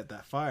 he set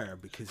that fire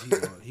because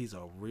he's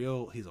a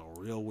real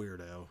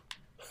weirdo.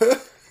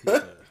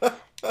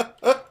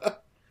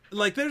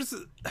 Like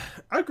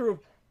I grew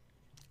up.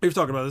 We were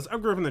talking about this. I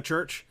grew up in the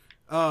church,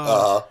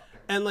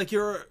 and like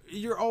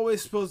you're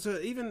always supposed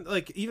to,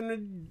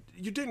 even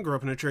you didn't grow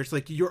up in a church,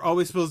 like you're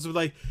always supposed to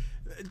like,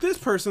 this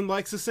person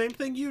likes the same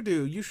thing you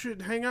do. You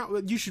should hang out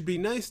with. You should be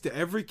nice to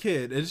every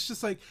kid. And it's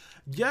just like,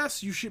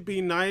 yes, you should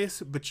be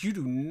nice, but you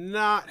do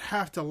not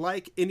have to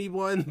like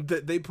anyone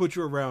that they put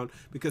you around,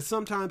 because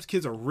sometimes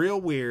kids are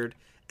real weird,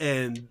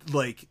 and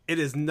like it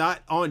is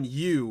not on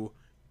you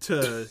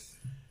to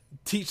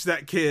teach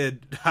that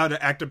kid how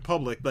to act in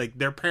public. Like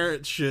their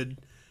parents should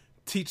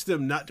teach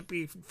them not to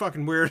be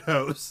fucking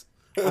weirdos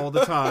all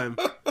the time.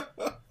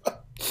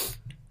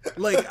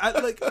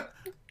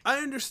 I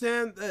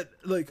understand that,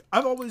 like,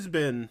 I've always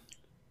been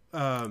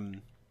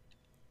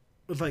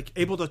like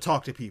able to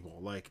talk to people.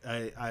 Like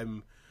I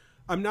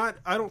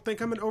don't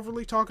think I'm an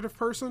overly talkative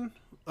person.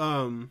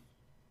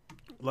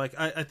 Like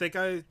I think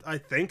I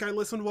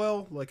listen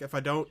well. Like if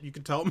I don't, you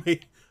can tell me.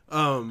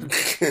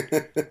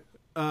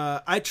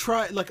 I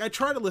try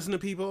to listen to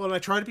people, and I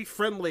try to be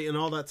friendly and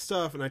all that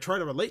stuff, and I try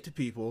to relate to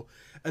people,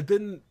 and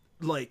then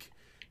like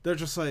they're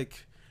just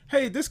like,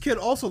 hey, this kid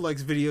also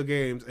likes video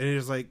games, and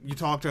he's like, you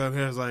talk to him,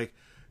 and he's like,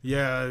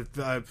 yeah,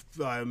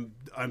 I'm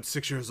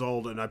 6 years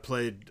old, and I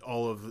played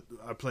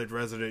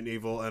Resident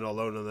Evil and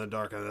Alone in the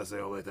Dark, and that's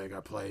the only thing I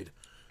played.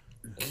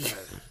 And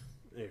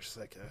you're just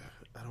like,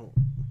 I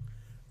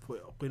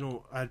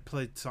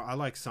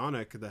like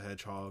Sonic the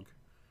Hedgehog.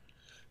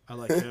 I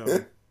like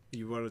him.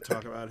 You want to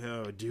talk about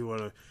him? Or do you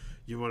want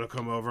to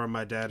come over and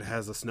my dad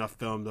has a snuff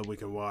film that we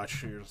can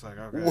watch? And you're just like,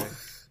 okay.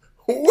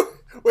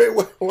 Wait,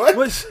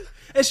 what?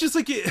 It's just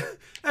like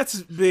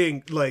that's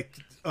being like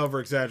over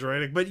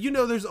exaggerating, but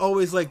there's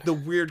always like the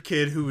weird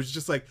kid who was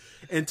just like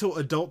into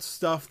adult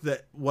stuff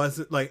that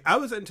wasn't like I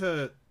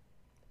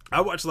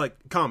watched like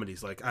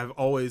comedies. Like I've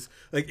always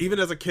like even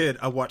as a kid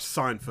I watched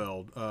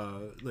Seinfeld.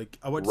 Like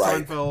I watched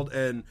Seinfeld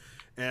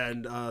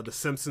and The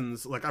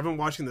Simpsons. Like I've been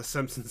watching The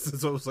Simpsons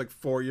since I was like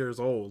 4 years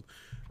old.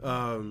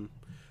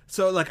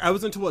 So like I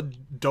was into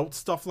adult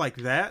stuff like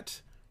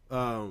that.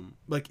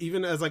 Like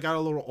even as I got a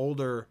little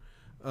older,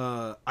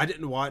 I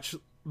didn't watch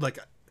like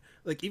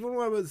even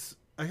when I was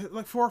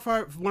like 4 or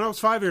 5 when I was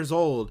 5 years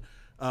old,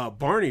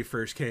 Barney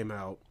first came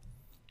out,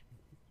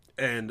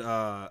 and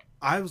I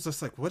was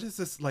just like, what is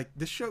this? Like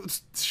this show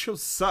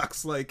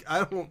sucks. Like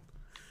I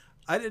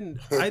didn't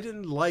really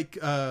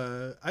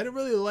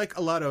like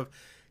a lot of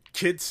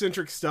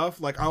kid-centric stuff.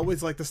 Like I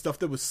always liked the stuff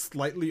that was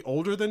slightly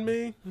older than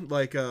me.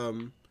 Like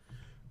when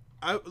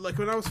I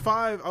was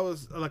 5, I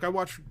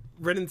watched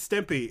Ren and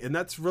Stimpy, and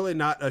that's really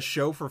not a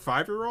show for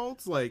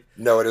 5-year-olds. Like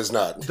no, it is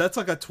not. That's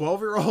like a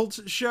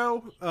 12-year-old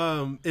show.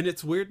 In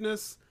its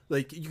weirdness.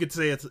 Like you could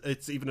say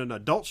it's even an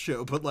adult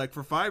show, but like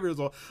for 5 years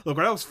old, like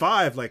when I was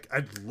 5, like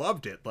I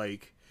loved it.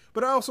 Like,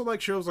 but I also like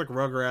shows like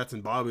Rugrats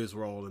and Bobby's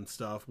World and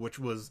stuff, which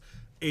was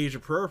age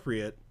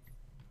appropriate.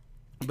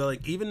 But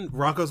like even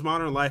Rocko's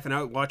Modern Life, and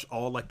I would watch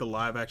all like the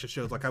live action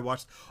shows. Like I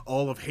watched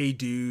all of Hey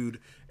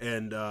Dude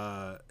and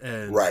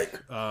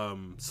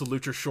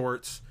Salute Your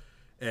Shorts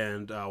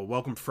and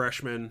Welcome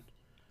Freshmen,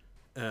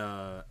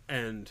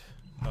 and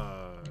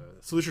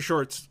Salute Your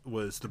Shorts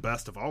was the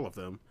best of all of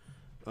them.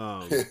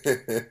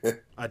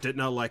 I did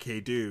not like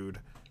Hey Dude.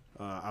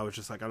 I was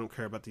just like, I don't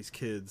care about these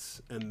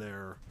kids and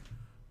their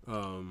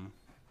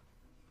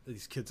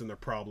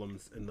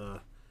problems in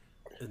the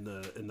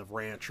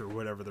ranch or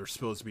whatever they're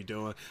supposed to be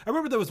doing. I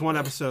remember there was one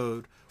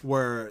episode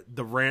where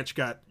the ranch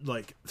got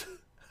like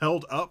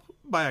held up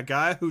by a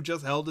guy who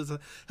just held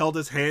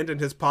his hand in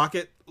his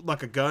pocket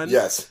like a gun.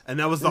 Yes. And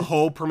that was the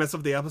whole premise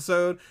of the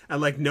episode,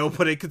 and like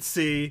nobody could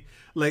see.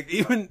 Like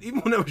even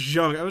when I was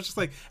young, I was just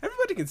like,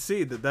 everybody can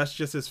see that that's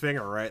just his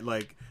finger, right?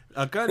 Like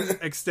a gun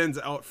extends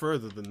out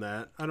further than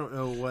that. I don't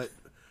know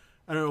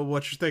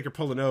what you think you're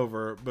pulling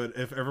over, but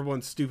if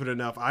everyone's stupid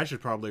enough, I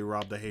should probably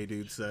rob the Hey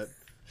Dude set.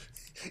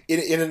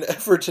 In an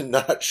effort to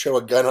not show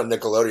a gun on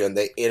Nickelodeon,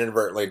 they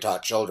inadvertently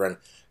taught children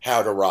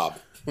how to rob.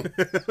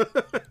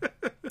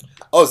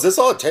 Oh, is this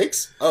all it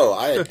takes? Oh,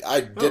 I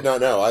did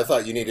not know. I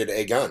thought you needed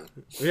a gun.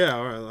 Yeah,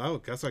 all right, I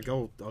guess I'll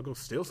go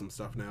steal some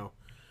stuff now.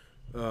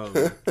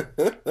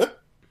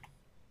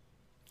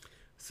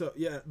 So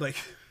yeah,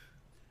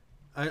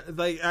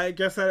 I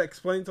guess that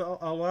explains a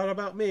lot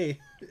about me.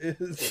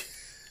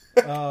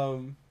 I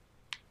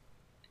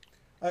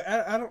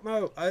don't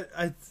know.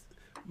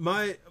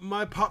 My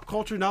pop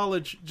culture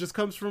knowledge just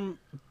comes from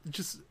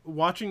just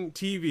watching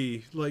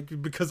TV,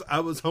 like because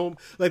I was home.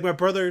 Like my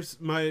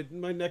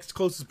next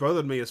closest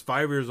brother to me is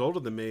 5 years older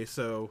than me,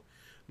 so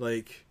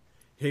like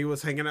he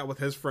was hanging out with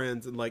his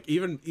friends, and like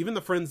even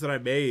the friends that I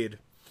made,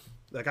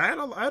 like I had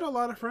a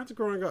lot of friends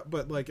growing up,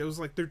 but like it was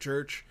like through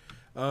church,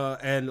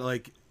 and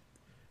like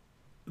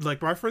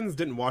my friends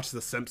didn't watch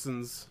The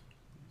Simpsons.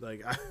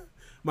 Like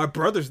my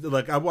brothers,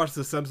 like I watched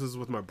The Simpsons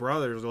with my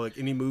brothers, or like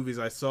any movies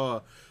I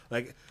saw,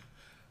 like.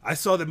 I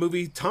saw the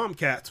movie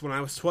Tomcats when I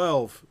was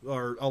 12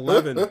 or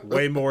 11,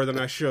 way more than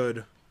I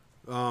should.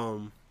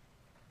 For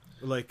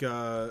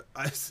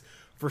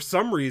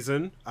some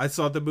reason, I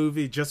saw the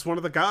movie Just One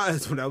of the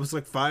Guys when I was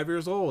like 5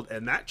 years old,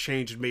 and that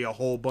changed me a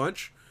whole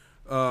bunch.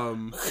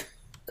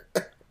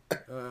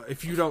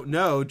 If you don't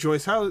know,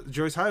 Joyce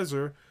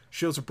Heiser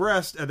shows her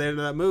breast at the end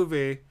of that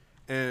movie,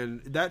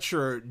 and that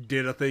sure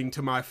did a thing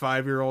to my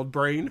 5-year-old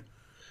brain.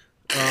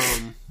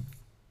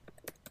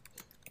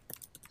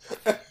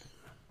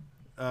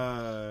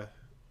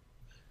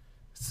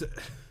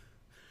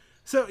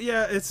 So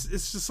yeah, it's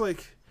just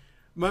like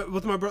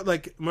with my brother,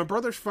 like my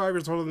brother's 5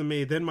 years older than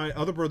me. Then my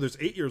other brother's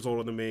 8 years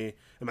older than me,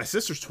 and my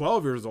sister's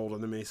 12 years older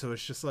than me. So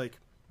it's just like,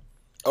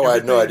 oh, I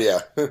had no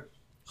idea.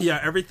 Yeah,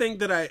 everything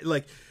that I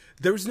like.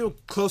 There was no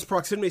close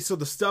proximity, so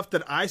the stuff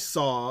that I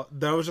saw,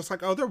 that I was just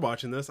like, oh, they're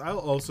watching this. I'll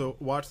also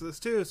watch this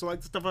too. So like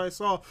the stuff I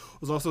saw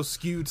was also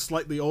skewed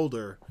slightly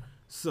older.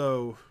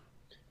 So,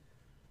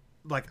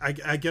 like,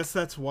 I guess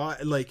that's why.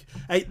 Like,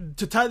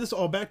 to tie this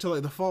all back to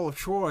like the Fall of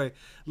Troy,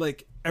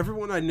 like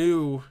everyone I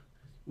knew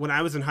when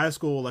I was in high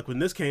school, like when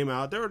this came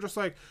out, they were just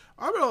like,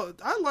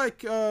 I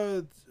like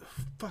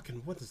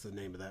fucking what is the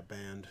name of that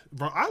band?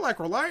 I like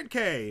Reliant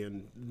K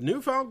and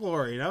Newfound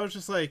Glory, and I was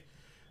just like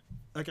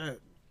I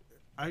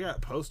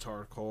got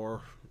post-hardcore.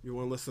 You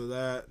want to listen to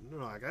that? No,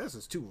 like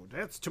that's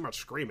too much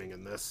screaming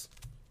in this.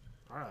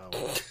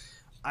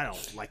 I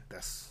don't like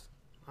this.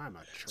 I'm a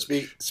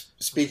church.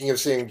 Speaking of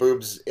seeing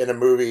boobs in a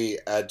movie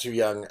too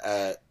young,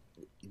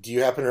 do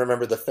you happen to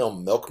remember the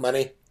film Milk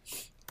Money?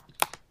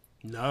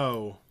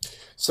 No.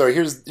 So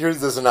here's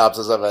the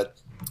synopsis of it.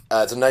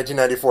 It's a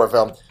 1994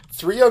 film.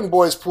 3 young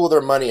boys pool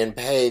their money and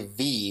pay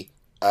V,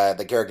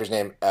 the character's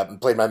name,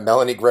 played by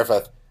Melanie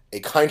Griffith, a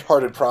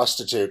kind-hearted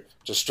prostitute,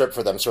 to strip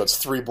for them. So it's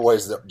 3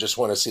 boys that just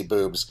want to see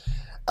boobs.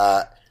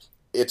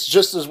 It's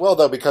just as well,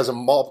 though, because a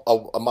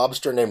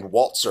mobster named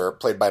Waltzer,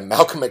 played by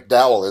Malcolm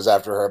McDowell, is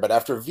after her. But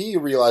after V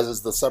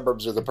realizes the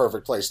suburbs are the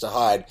perfect place to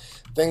hide,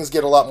 things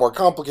get a lot more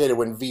complicated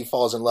when V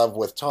falls in love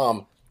with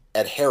Tom,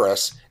 Ed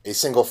Harris, a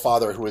single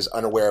father who is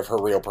unaware of her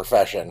real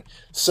profession.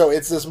 So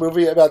it's this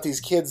movie about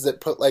these kids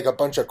that put like a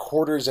bunch of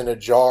quarters in a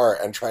jar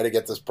and try to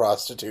get this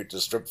prostitute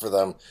to strip for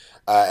them,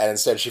 and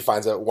instead she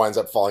winds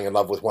up falling in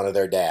love with one of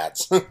their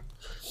dads.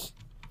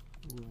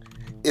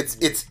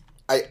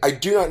 I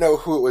do not know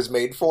who it was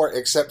made for,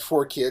 except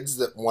for kids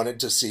that wanted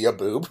to see a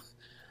boob,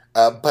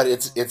 but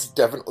it's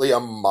definitely a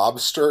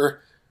mobster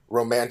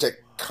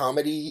romantic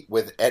comedy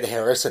with Ed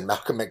Harris and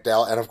Malcolm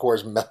McDowell, and of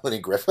course Melanie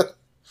Griffith.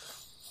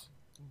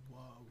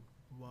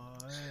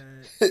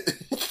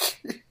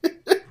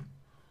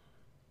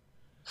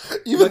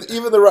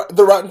 Even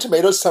the Rotten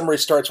Tomatoes summary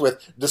starts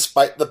with,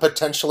 despite the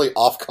potentially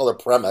off-color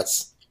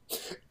premise,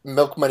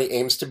 Milk Money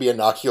aims to be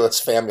innocuous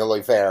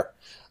family fare.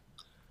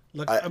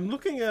 Look, I'm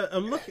looking it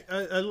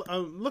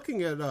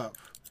up,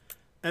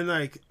 and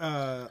like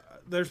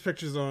there's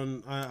pictures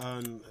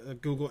on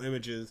Google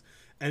Images,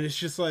 and it's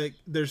just like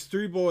there's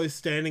 3 boys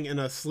standing in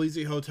a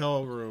sleazy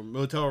motel room,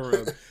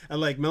 and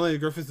like Melanie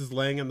Griffith is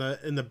laying in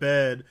the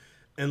bed,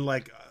 and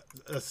like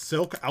a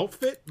silk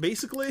outfit,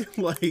 basically,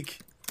 like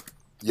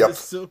yep, a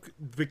silk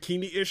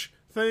bikini-ish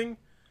thing.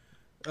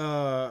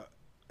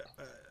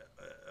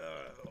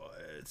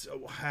 It's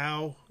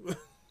how,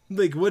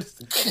 like, what?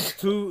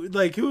 Who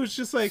was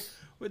just like,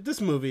 this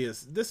movie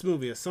is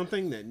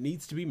something that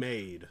needs to be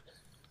made.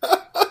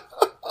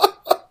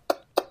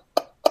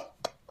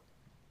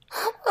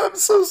 I'm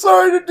so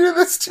sorry to do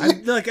this to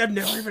you. I've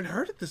never even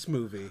heard of this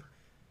movie.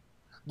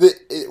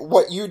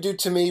 What you do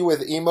to me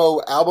with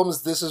emo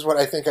albums, this is what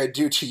I think I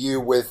do to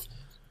you with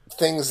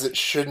things that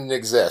shouldn't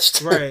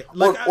exist, right?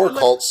 or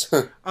cults.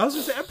 I was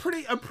gonna say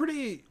I'm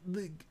pretty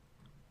like,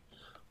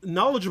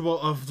 knowledgeable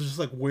of just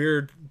like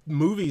weird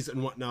movies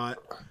and whatnot,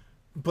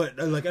 but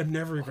like I've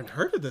never even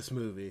heard of this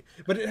movie.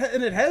 But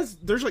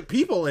there's like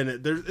people in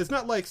it. It's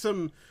not like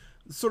some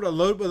sort of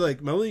load with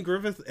like Melanie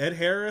Griffith, Ed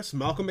Harris,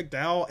 Malcolm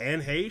McDowell,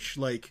 Anne Heche.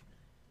 Like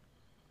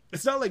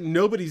it's not like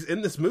nobody's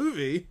in this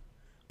movie,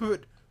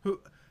 but who?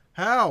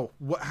 How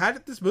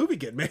did this movie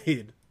get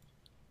made?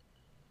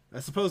 I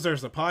suppose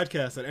there's a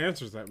podcast that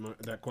answers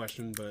that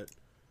question, but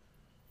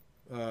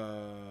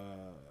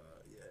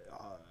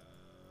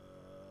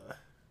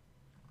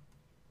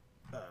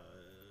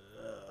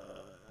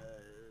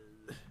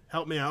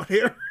help me out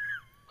here.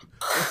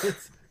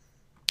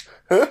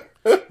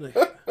 Like,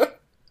 I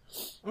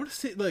want to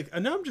see. Like,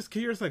 now I'm just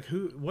curious. Like,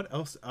 what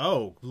else?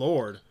 Oh,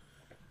 Lord,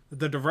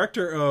 the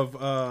director of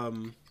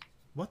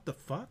what the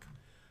fuck?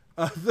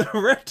 The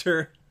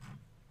director.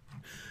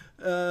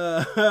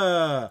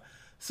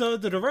 So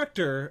the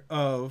director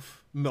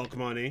of Milk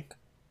Money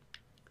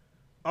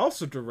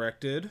also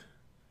directed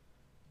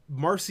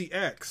Marcy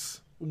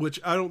X, which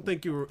I don't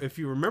think if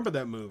you remember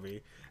that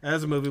movie,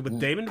 as a movie with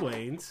Damon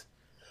Wayans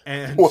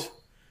and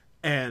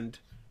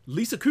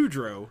Lisa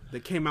Kudrow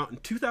that came out in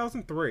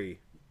 2003.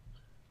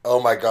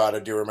 Oh my god, I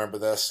do remember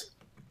this.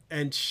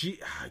 And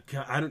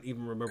I don't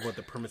even remember what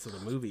the premise of the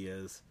movie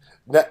is.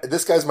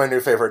 This guy's my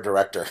new favorite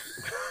director.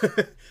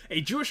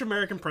 A Jewish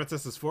American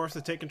princess is forced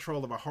to take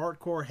control of a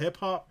hardcore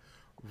hip-hop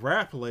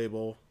record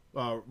label,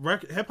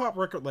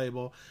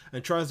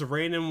 and tries to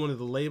rein in one of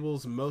the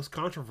label's most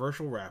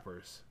controversial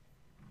rappers.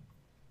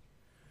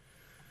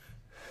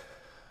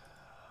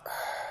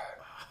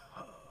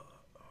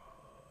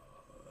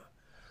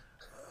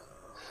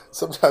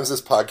 Sometimes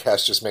this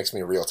podcast just makes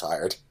me real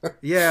tired.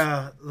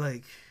 Yeah,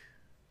 like...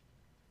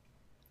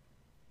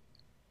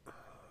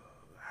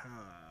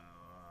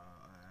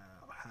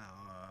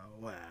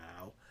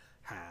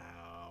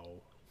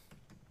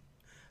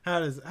 How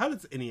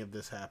does any of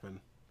this happen?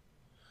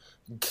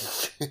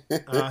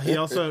 He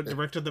also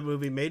directed the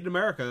movie Made in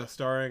America,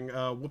 starring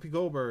Whoopi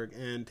Goldberg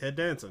and Ted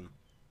Danson.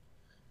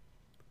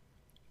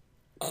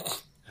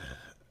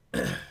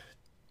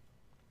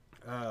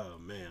 Oh,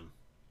 man.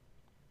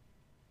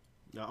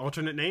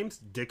 Alternate names?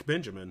 Dick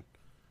Benjamin.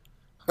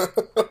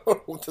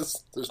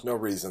 There's no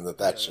reason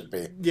that should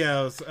be.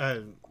 Yeah,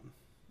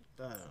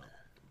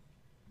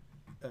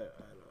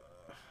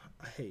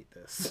 I hate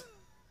this.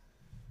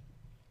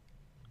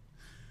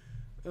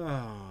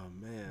 Oh,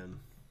 man.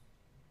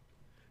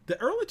 The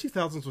early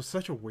 2000s was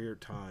such a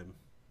weird time.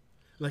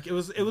 Like, it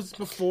was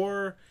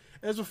before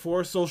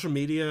social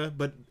media,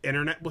 but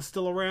internet was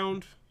still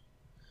around.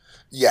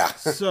 Yeah.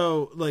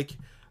 So,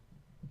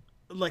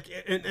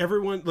 and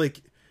everyone,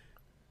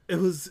 it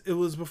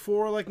was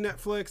before,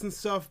 Netflix and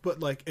stuff,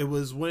 but, it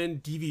was when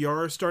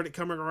DVRs started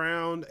coming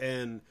around,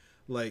 and,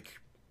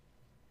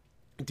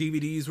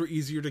 DVDs were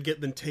easier to get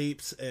than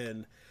tapes,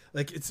 and,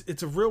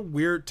 it's a real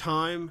weird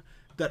time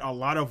that a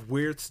lot of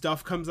weird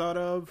stuff comes out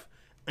of,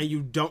 and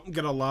you don't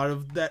get a lot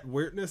of that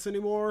weirdness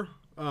anymore,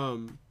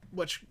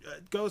 which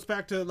goes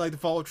back to, the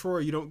Fall of Troy.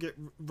 You don't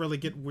really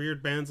get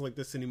weird bands like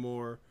this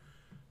anymore,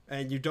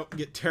 and you don't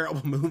get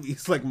terrible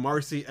movies like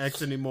Marcy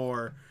X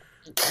anymore,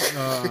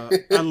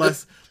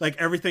 unless,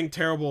 everything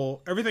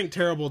terrible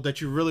that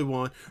you really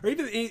want, or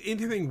even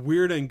anything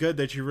weird and good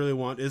that you really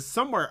want is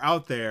somewhere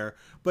out there,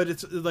 but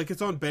it's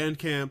on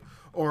Bandcamp,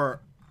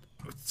 or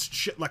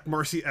shit like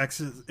Marcy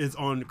X is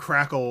on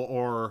Crackle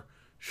or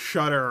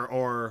Shudder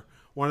or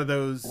one of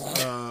those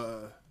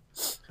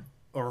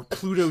or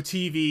Pluto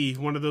TV,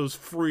 one of those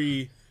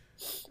free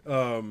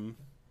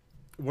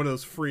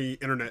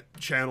internet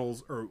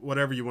channels, or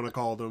whatever you want to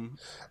call them.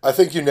 I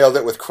think you nailed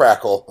it with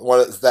Crackle.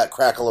 What is that?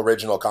 Crackle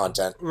original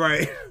content,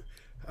 right?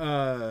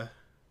 So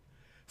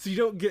you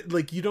don't get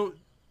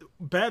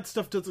bad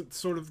stuff doesn't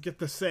sort of get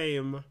the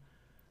same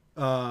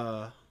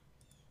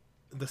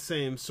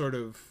sort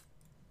of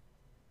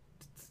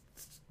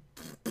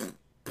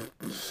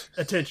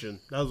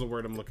attention. That was the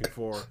word I'm looking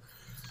for.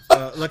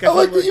 I like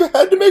that you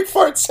had to make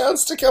fart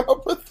sounds to come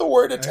up with the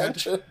word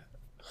attention.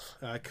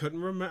 I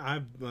couldn't remember.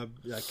 I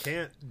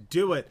can't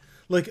do it.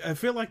 I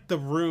feel like The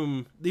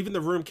Room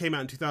came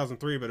out in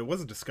 2003, but it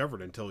wasn't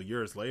discovered until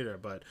years later.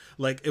 But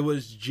it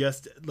was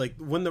just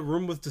when The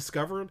Room was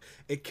discovered,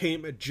 it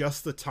came at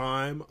just the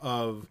time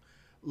of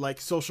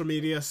social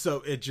media,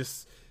 so it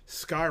just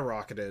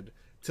skyrocketed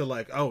to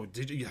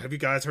have you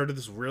guys heard of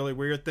this really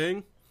weird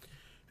thing?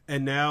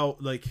 And now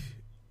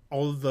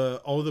all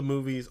the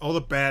movies, all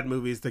the bad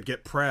movies that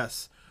get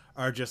press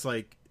are just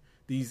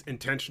these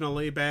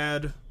intentionally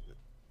bad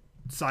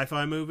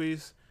sci-fi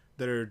movies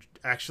that are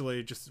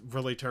actually just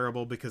really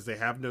terrible because they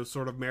have no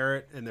sort of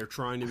merit and they're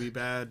trying to be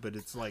bad, but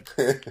it's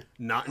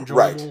not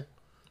enjoyable.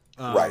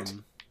 Right.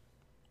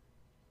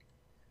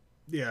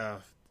 Yeah.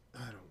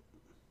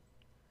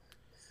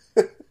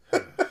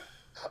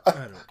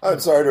 I'm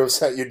sorry to have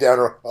sent you down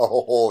a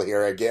hole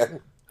here again.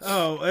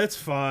 Oh, it's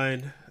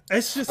fine.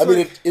 It's just. I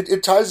mean,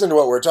 it ties into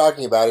what we're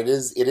talking about. It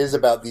is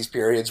about these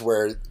periods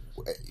where,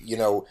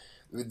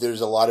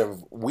 there's a lot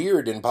of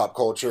weird in pop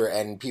culture,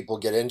 and people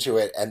get into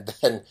it, and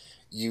then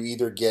you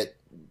either get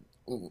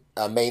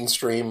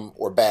mainstream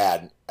or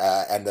bad,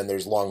 and then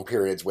there's long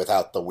periods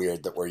without the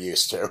weird that we're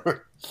used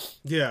to.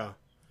 Yeah.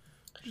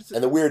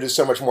 And the weird is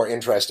so much more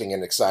interesting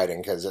and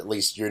exciting because at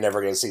least you're never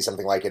going to see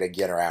something like it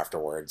again or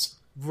afterwards.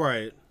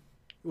 Right.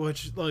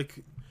 Which,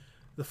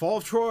 The Fall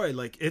of Troy,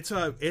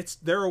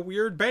 they're a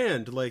weird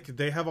band.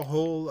 They have a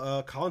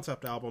whole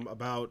concept album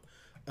about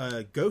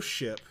a ghost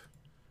ship.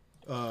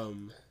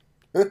 And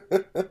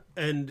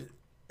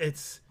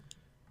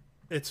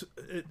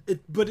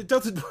but it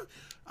doesn't.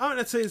 I'm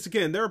not saying this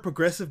again. They're a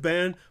progressive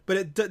band,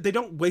 but they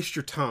don't waste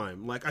your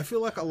time. I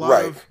feel like a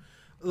lot of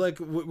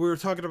we were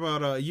talking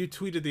about. You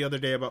tweeted the other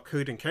day about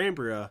Code and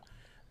Cambria,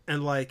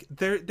 and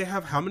they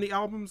have how many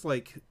albums?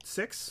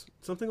 6,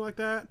 something like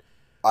that.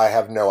 I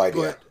have no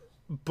idea.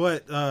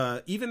 But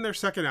even their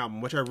second album,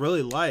 which I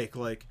really like,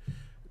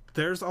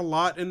 there's a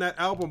lot in that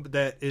album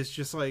that is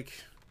just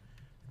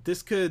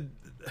this could.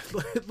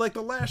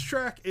 The last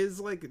track is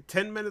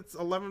 10 minutes,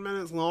 11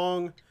 minutes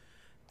long,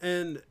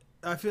 and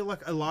I feel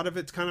like a lot of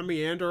it's kind of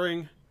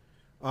meandering.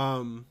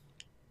 And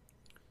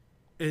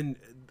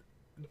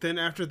then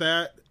after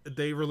that,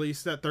 they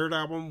released that third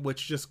album,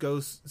 which just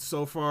goes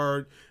so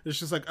far. It's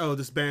just oh,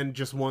 this band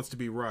just wants to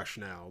be Rush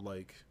now.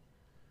 I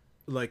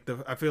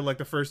feel like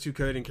the first 2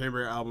 Code and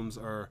Cambria albums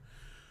are.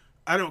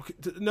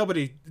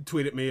 Nobody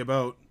tweeted me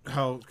about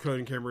how Code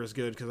and Cambria is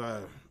good because I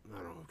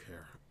don't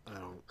care. I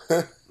don't.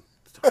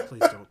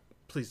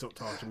 Please don't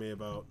talk to me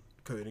about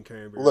Code and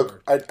Cambria.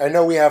 Look, I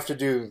know we have to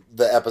do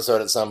the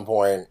episode at some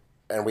point,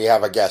 and we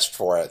have a guest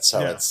for it,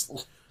 so yeah. It's...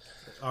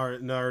 All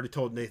right, no, I already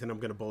told Nathan I'm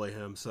going to bully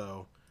him,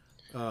 so...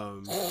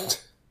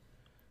 but,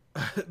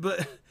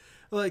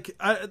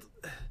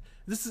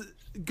 this is...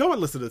 Go and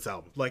listen to this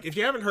album. If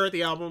you haven't heard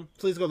the album,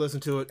 please go listen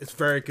to it. It's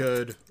very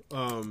good.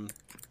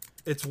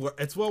 It's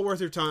well worth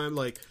your time.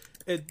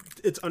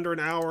 It's under an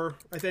hour,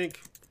 I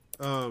think.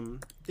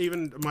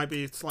 Even might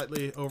be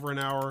slightly over an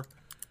hour.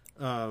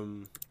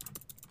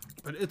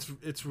 But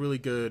it's really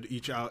good.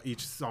 Each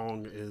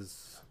song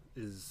is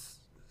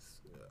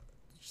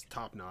just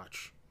top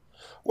notch.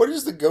 What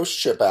is the Ghost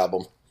Ship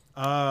album?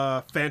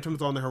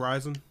 Phantoms on the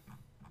Horizon.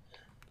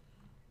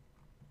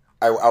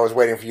 I was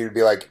waiting for you to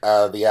be like,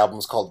 the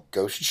album's called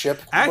Ghost Ship.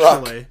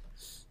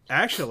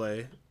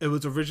 Actually, it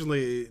was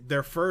originally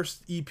their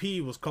first EP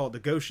was called the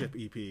Ghost Ship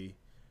EP,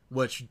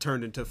 which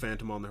turned into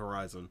Phantom on the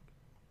Horizon.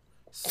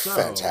 So,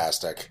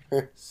 fantastic.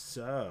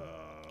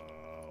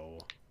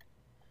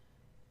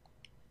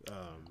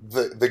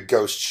 The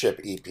Ghost Ship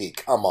EP.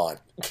 Come on.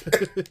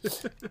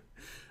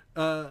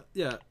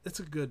 Yeah, it's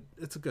a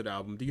good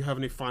album. Do you have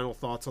any final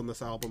thoughts on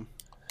this album?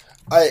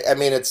 I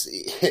mean, it's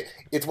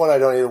one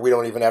we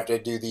don't even have to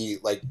do the,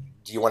 like,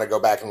 do you want to go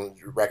back and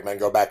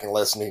go back and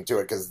listening to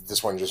it? Because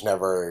this one just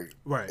never,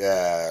 right.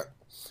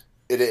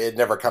 It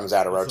never comes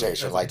out of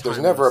rotation. There's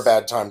never a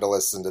bad time to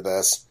listen to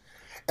this.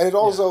 And it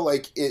also,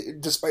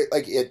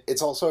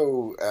 it's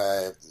also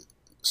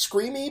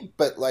screamy,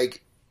 but,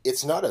 like,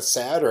 it's not a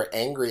sad or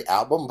angry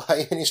album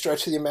by any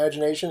stretch of the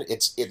imagination.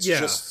 It's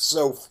just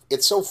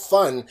so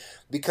fun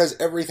because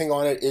everything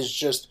on it is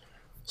just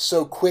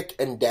so quick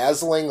and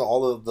dazzling.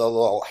 All of the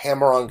little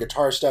hammer-on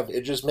guitar stuff,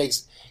 it just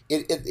makes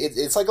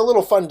it's like a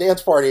little fun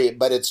dance party.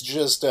 But it's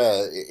just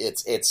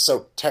it's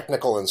so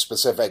technical and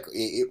specific.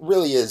 It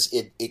really is.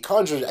 It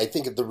conjures. I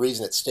think the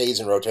reason it stays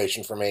in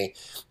rotation for me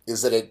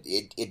is that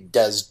it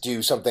does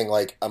do something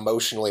like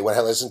emotionally when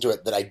I listen to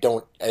it that I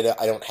don't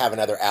have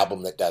another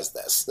album that does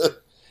this.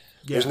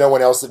 Yeah. There's no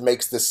one else that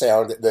makes this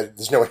sound.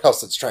 There's no one else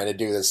that's trying to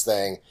do this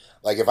thing.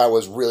 Like, if I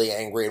was really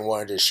angry and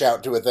wanted to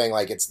shout to a thing,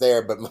 like, it's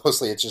there, but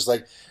mostly it's just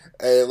like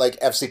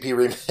FCP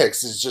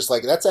Remix is just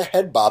like, that's a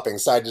head bopping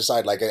side to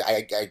side. Like,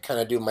 I kind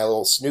of do my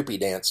little Snoopy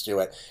dance to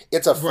it.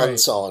 It's a fun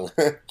song.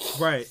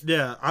 Right,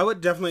 yeah. I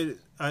would definitely,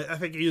 I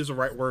think you use the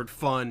right word,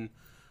 fun,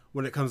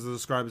 when it comes to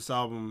describe this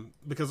album.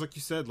 Because, like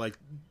you said, like,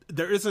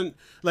 there isn't,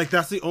 like,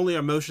 that's the only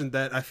emotion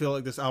that I feel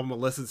like this album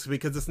elicits,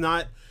 because it's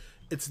not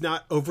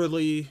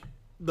overly,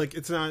 like,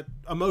 it's not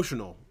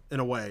emotional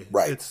in a way.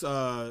 Right. It's,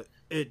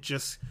 it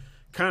just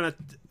kind of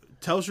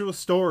tells you a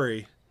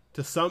story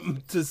to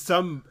some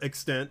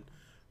extent.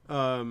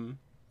 And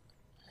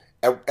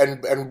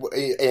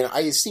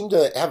I seem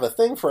to have a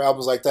thing for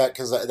albums like that,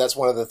 because that's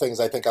one of the things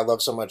I think I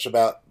love so much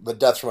about the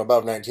Death from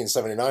Above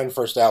 1979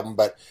 first album,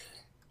 but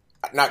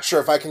I'm not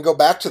sure if I can go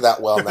back to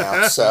that well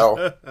now.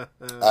 So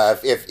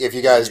if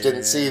you guys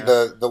didn't see,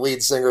 the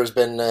lead singer has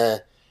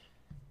been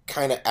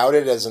kind of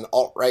outed as an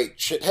alt-right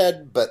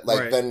shithead, but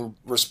then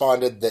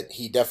responded that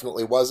he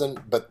definitely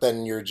wasn't. But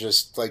then you're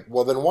just like,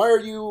 well, then why are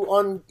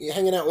you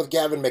hanging out with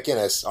Gavin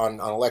McInnes on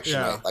election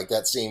night? Like,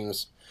 that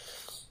seems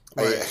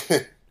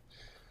right.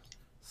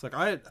 It's like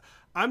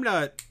I'm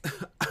not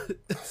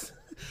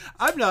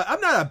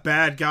a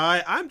bad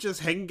guy. I'm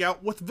just hanging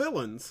out with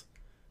villains.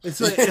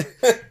 It's like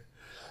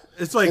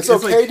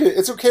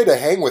it's okay to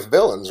hang with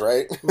villains,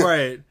 right?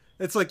 Right.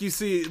 It's like you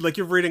see, like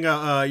you're reading.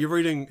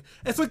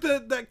 It's like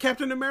that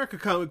Captain America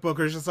comic book,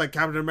 where it's just like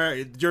Captain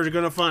America. You're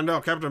gonna find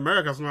out Captain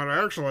America's not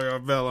actually a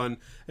villain.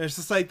 And it's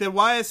just like, then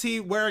why is he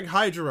wearing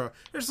Hydra?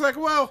 It's like,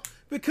 well,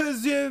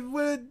 because and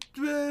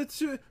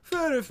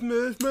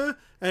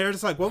you're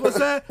just like, what was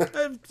that?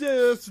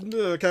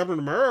 Captain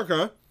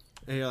America.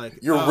 And you're like,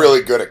 you're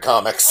really good at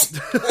comics.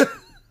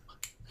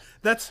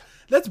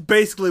 That's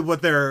basically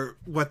what their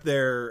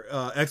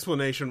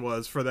explanation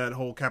was for that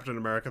whole Captain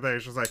America thing.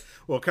 It's just like,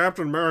 well,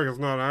 Captain America's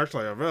not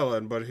actually a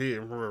villain, but he...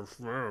 One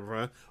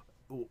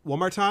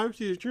more time?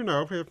 You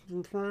know,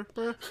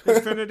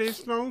 Infinity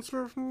Stones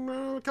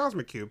from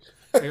Cosmic Cube.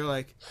 And you're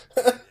like,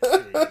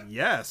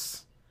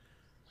 yes.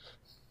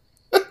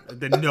 And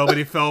then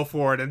nobody fell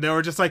for it, and they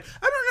were just like,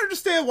 I don't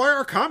understand why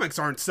our comics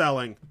aren't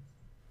selling.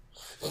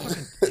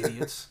 Fucking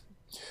idiots.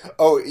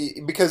 Oh,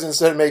 because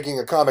instead of making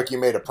a comic, you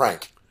made a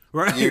prank.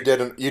 Right. You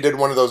did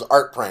one of those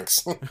art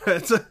pranks.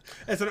 It's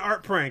an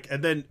art prank,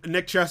 and then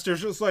Nick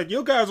Chester's just like,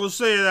 you guys will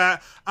say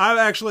that I'm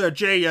actually a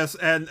genius,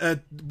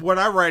 and what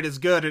I write is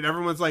good, and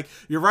everyone's like,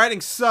 your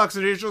writing sucks,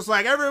 and he's just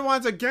like,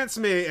 everyone's against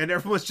me, and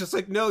everyone's just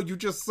like, no, you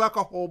just suck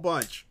a whole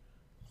bunch.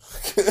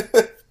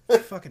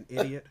 Fucking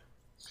idiot.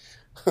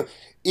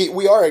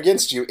 We are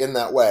against you in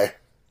that way.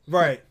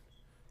 Right.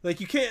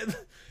 Like, you can't...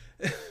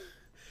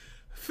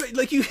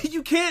 Like,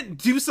 you can't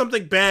do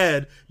something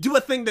bad, do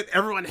a thing that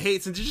everyone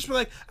hates, and just be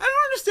like, I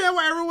don't understand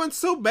why everyone's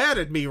so mad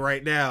at me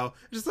right now.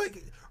 Just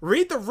like,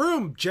 read the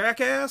room,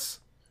 jackass.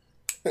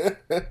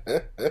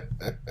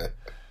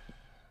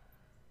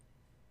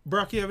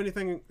 Brock, you have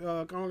anything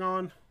going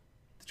on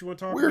that you want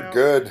to talk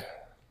about?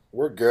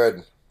 We're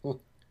good.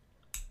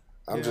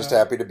 I'm just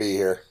happy to be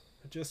here.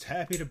 Just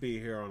happy to be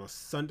here on a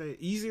Sunday,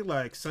 easy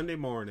like Sunday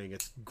morning.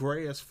 It's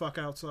gray as fuck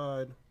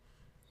outside.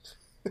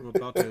 I'm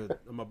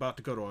about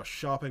to go to a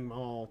shopping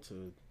mall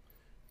to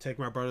take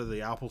my brother to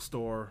the Apple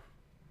store.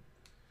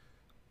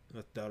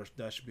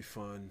 That should be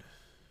fun.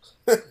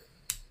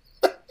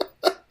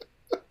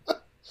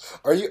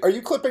 Are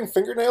you clipping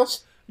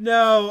fingernails?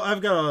 No,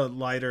 I've got a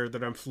lighter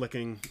that I'm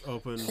flicking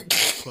open,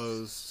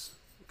 close,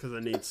 because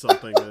I need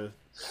something to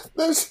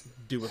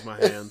do with my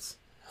hands.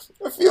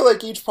 I feel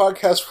like each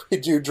podcast we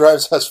do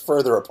drives us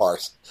further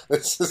apart.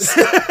 This is...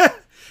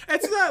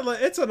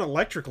 It's an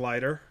electric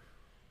lighter.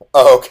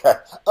 Oh, okay.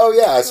 Oh,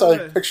 yeah, I saw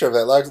a picture of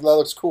it. That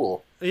looks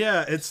cool.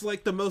 Yeah, it's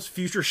like the most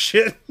future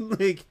shit.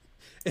 Like,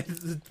 it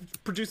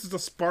produces a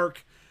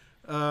spark,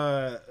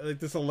 like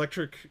this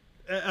electric...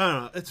 I don't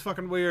know. It's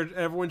fucking weird.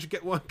 Everyone should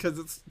get one because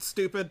it's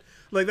stupid.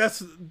 Like,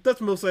 that's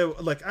mostly...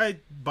 Like, I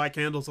buy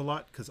candles a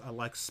lot because I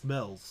like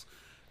smells.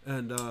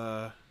 And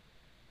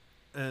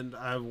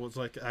I was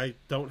like, I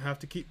don't have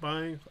to keep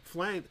buying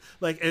flame.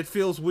 Like, it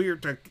feels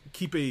weird to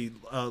keep a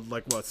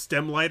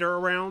stem lighter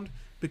around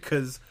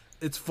because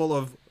it's full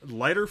of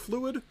lighter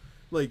fluid.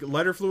 Like,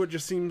 lighter fluid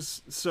just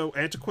seems so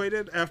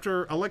antiquated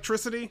after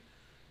electricity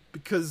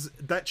because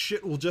that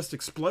shit will just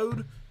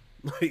explode.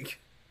 Like,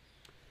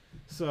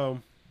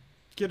 so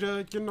get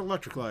an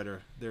electric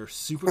lighter. They're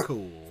super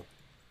cool.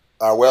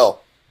 I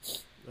will.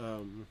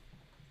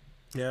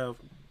 Yeah.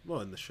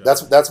 Well, in the show.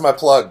 That's my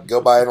plug.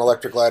 Go buy an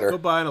electric lighter. Go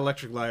buy an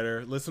electric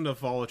lighter. Listen to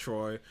Fall of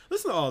Troy.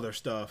 Listen to all their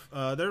stuff.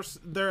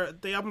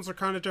 The albums are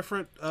kind of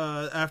different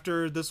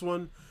after this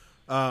one.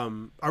 I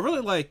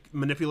really like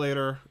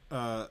Manipulator.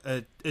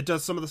 It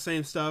does some of the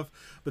same stuff,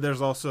 but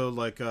there's also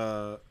like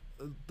the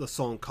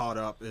song Caught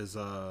Up is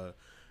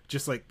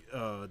just like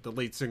the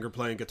lead singer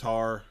playing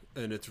guitar,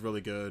 and it's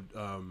really good.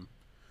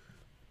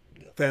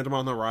 Phantom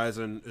on the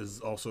Horizon is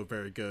also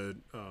very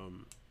good.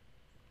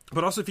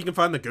 But also, if you can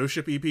find the Ghost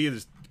Ship EP,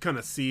 just kind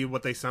of see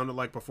what they sounded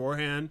like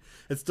beforehand.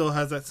 It still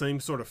has that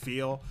same sort of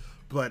feel,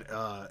 but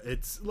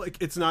it's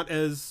not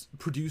as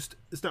produced.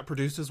 It's not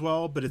produced as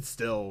well, but it's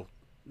still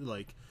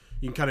like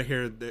you can kind of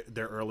hear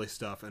their early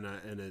stuff, and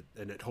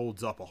it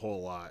holds up a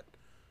whole lot.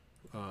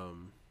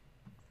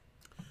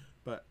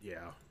 But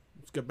yeah,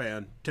 it's a good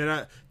band. 10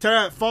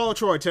 out Fall of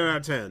Troy. 10 out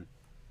of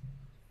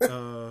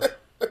 10.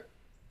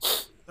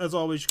 As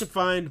always, you can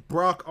find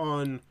Brock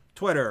on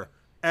Twitter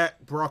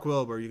at Brock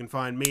Wilbur. You can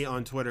find me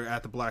on Twitter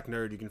at The Black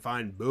Nerd. You can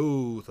find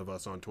both of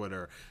us on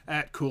Twitter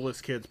at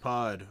Coolest Kids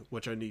Pod,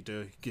 which I need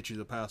to get you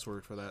the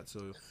password for that,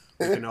 so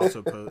we can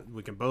also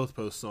we can both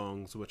post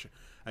songs, which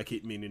I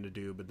keep meaning to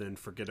do, but then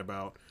forget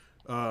about.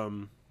 Yeah,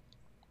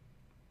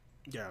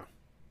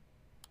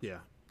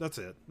 that's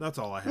it. That's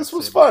all I have. This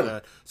was to say about fun.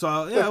 That.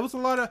 So yeah, it was a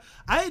lot of.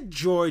 I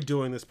enjoy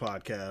doing this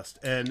podcast,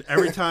 and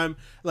every time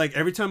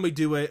we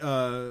do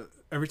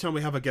every time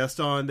we have a guest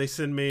on, they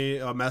send me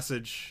a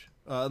message.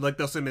 Like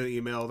they'll send me an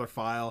email, their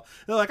file.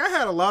 They're like, I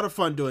had a lot of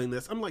fun doing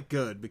this. I'm like,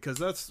 good, because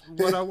that's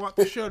what I want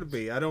the show to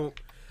be. I don't.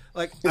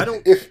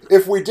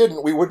 If we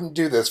didn't, we wouldn't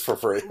do this for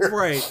free.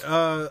 Right.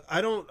 I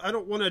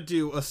don't want to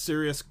do a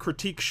serious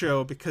critique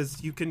show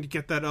because you can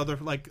get that other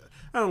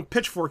I don't know.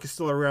 Pitchfork is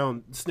still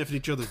around sniffing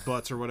each other's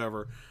butts or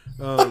whatever.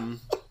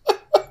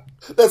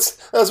 That's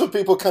what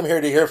people come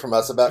here to hear from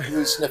us about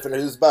who's sniffing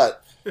whose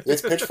butt.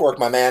 It's Pitchfork,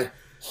 my man.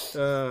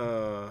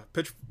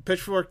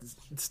 Pitchfork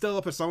still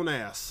up its own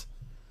ass.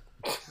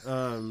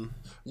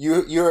 You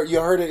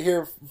heard it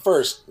here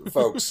first,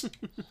 folks.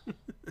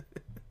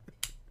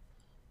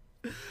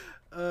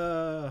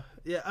 Yeah,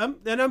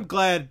 I'm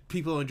glad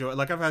people enjoy it.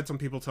 Like, I've had some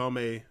people tell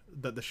me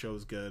that the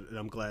show's good, and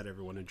I'm glad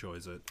everyone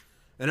enjoys it.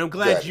 And I'm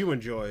glad you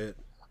enjoy it.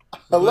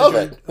 I love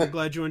it. I'm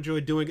glad you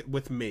enjoy doing it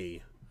with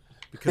me,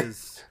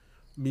 because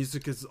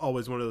music is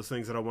always one of those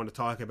things that I want to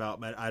talk about,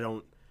 but I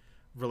don't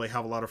really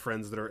have a lot of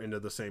friends that are into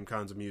the same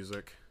kinds of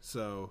music,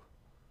 so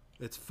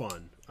it's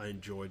fun. I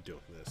enjoy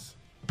doing this.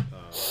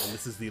 And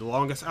this is the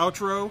longest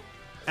outro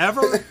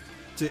ever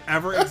to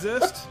ever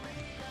exist.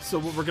 So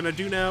what we're going to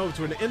do now is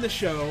we're going to end the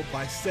show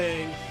by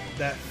saying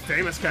that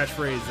famous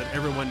catchphrase that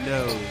everyone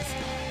knows.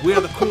 We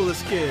are the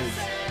coolest kids,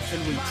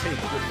 and we take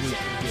what we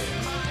can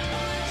give.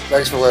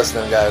 Thanks for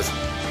listening, guys.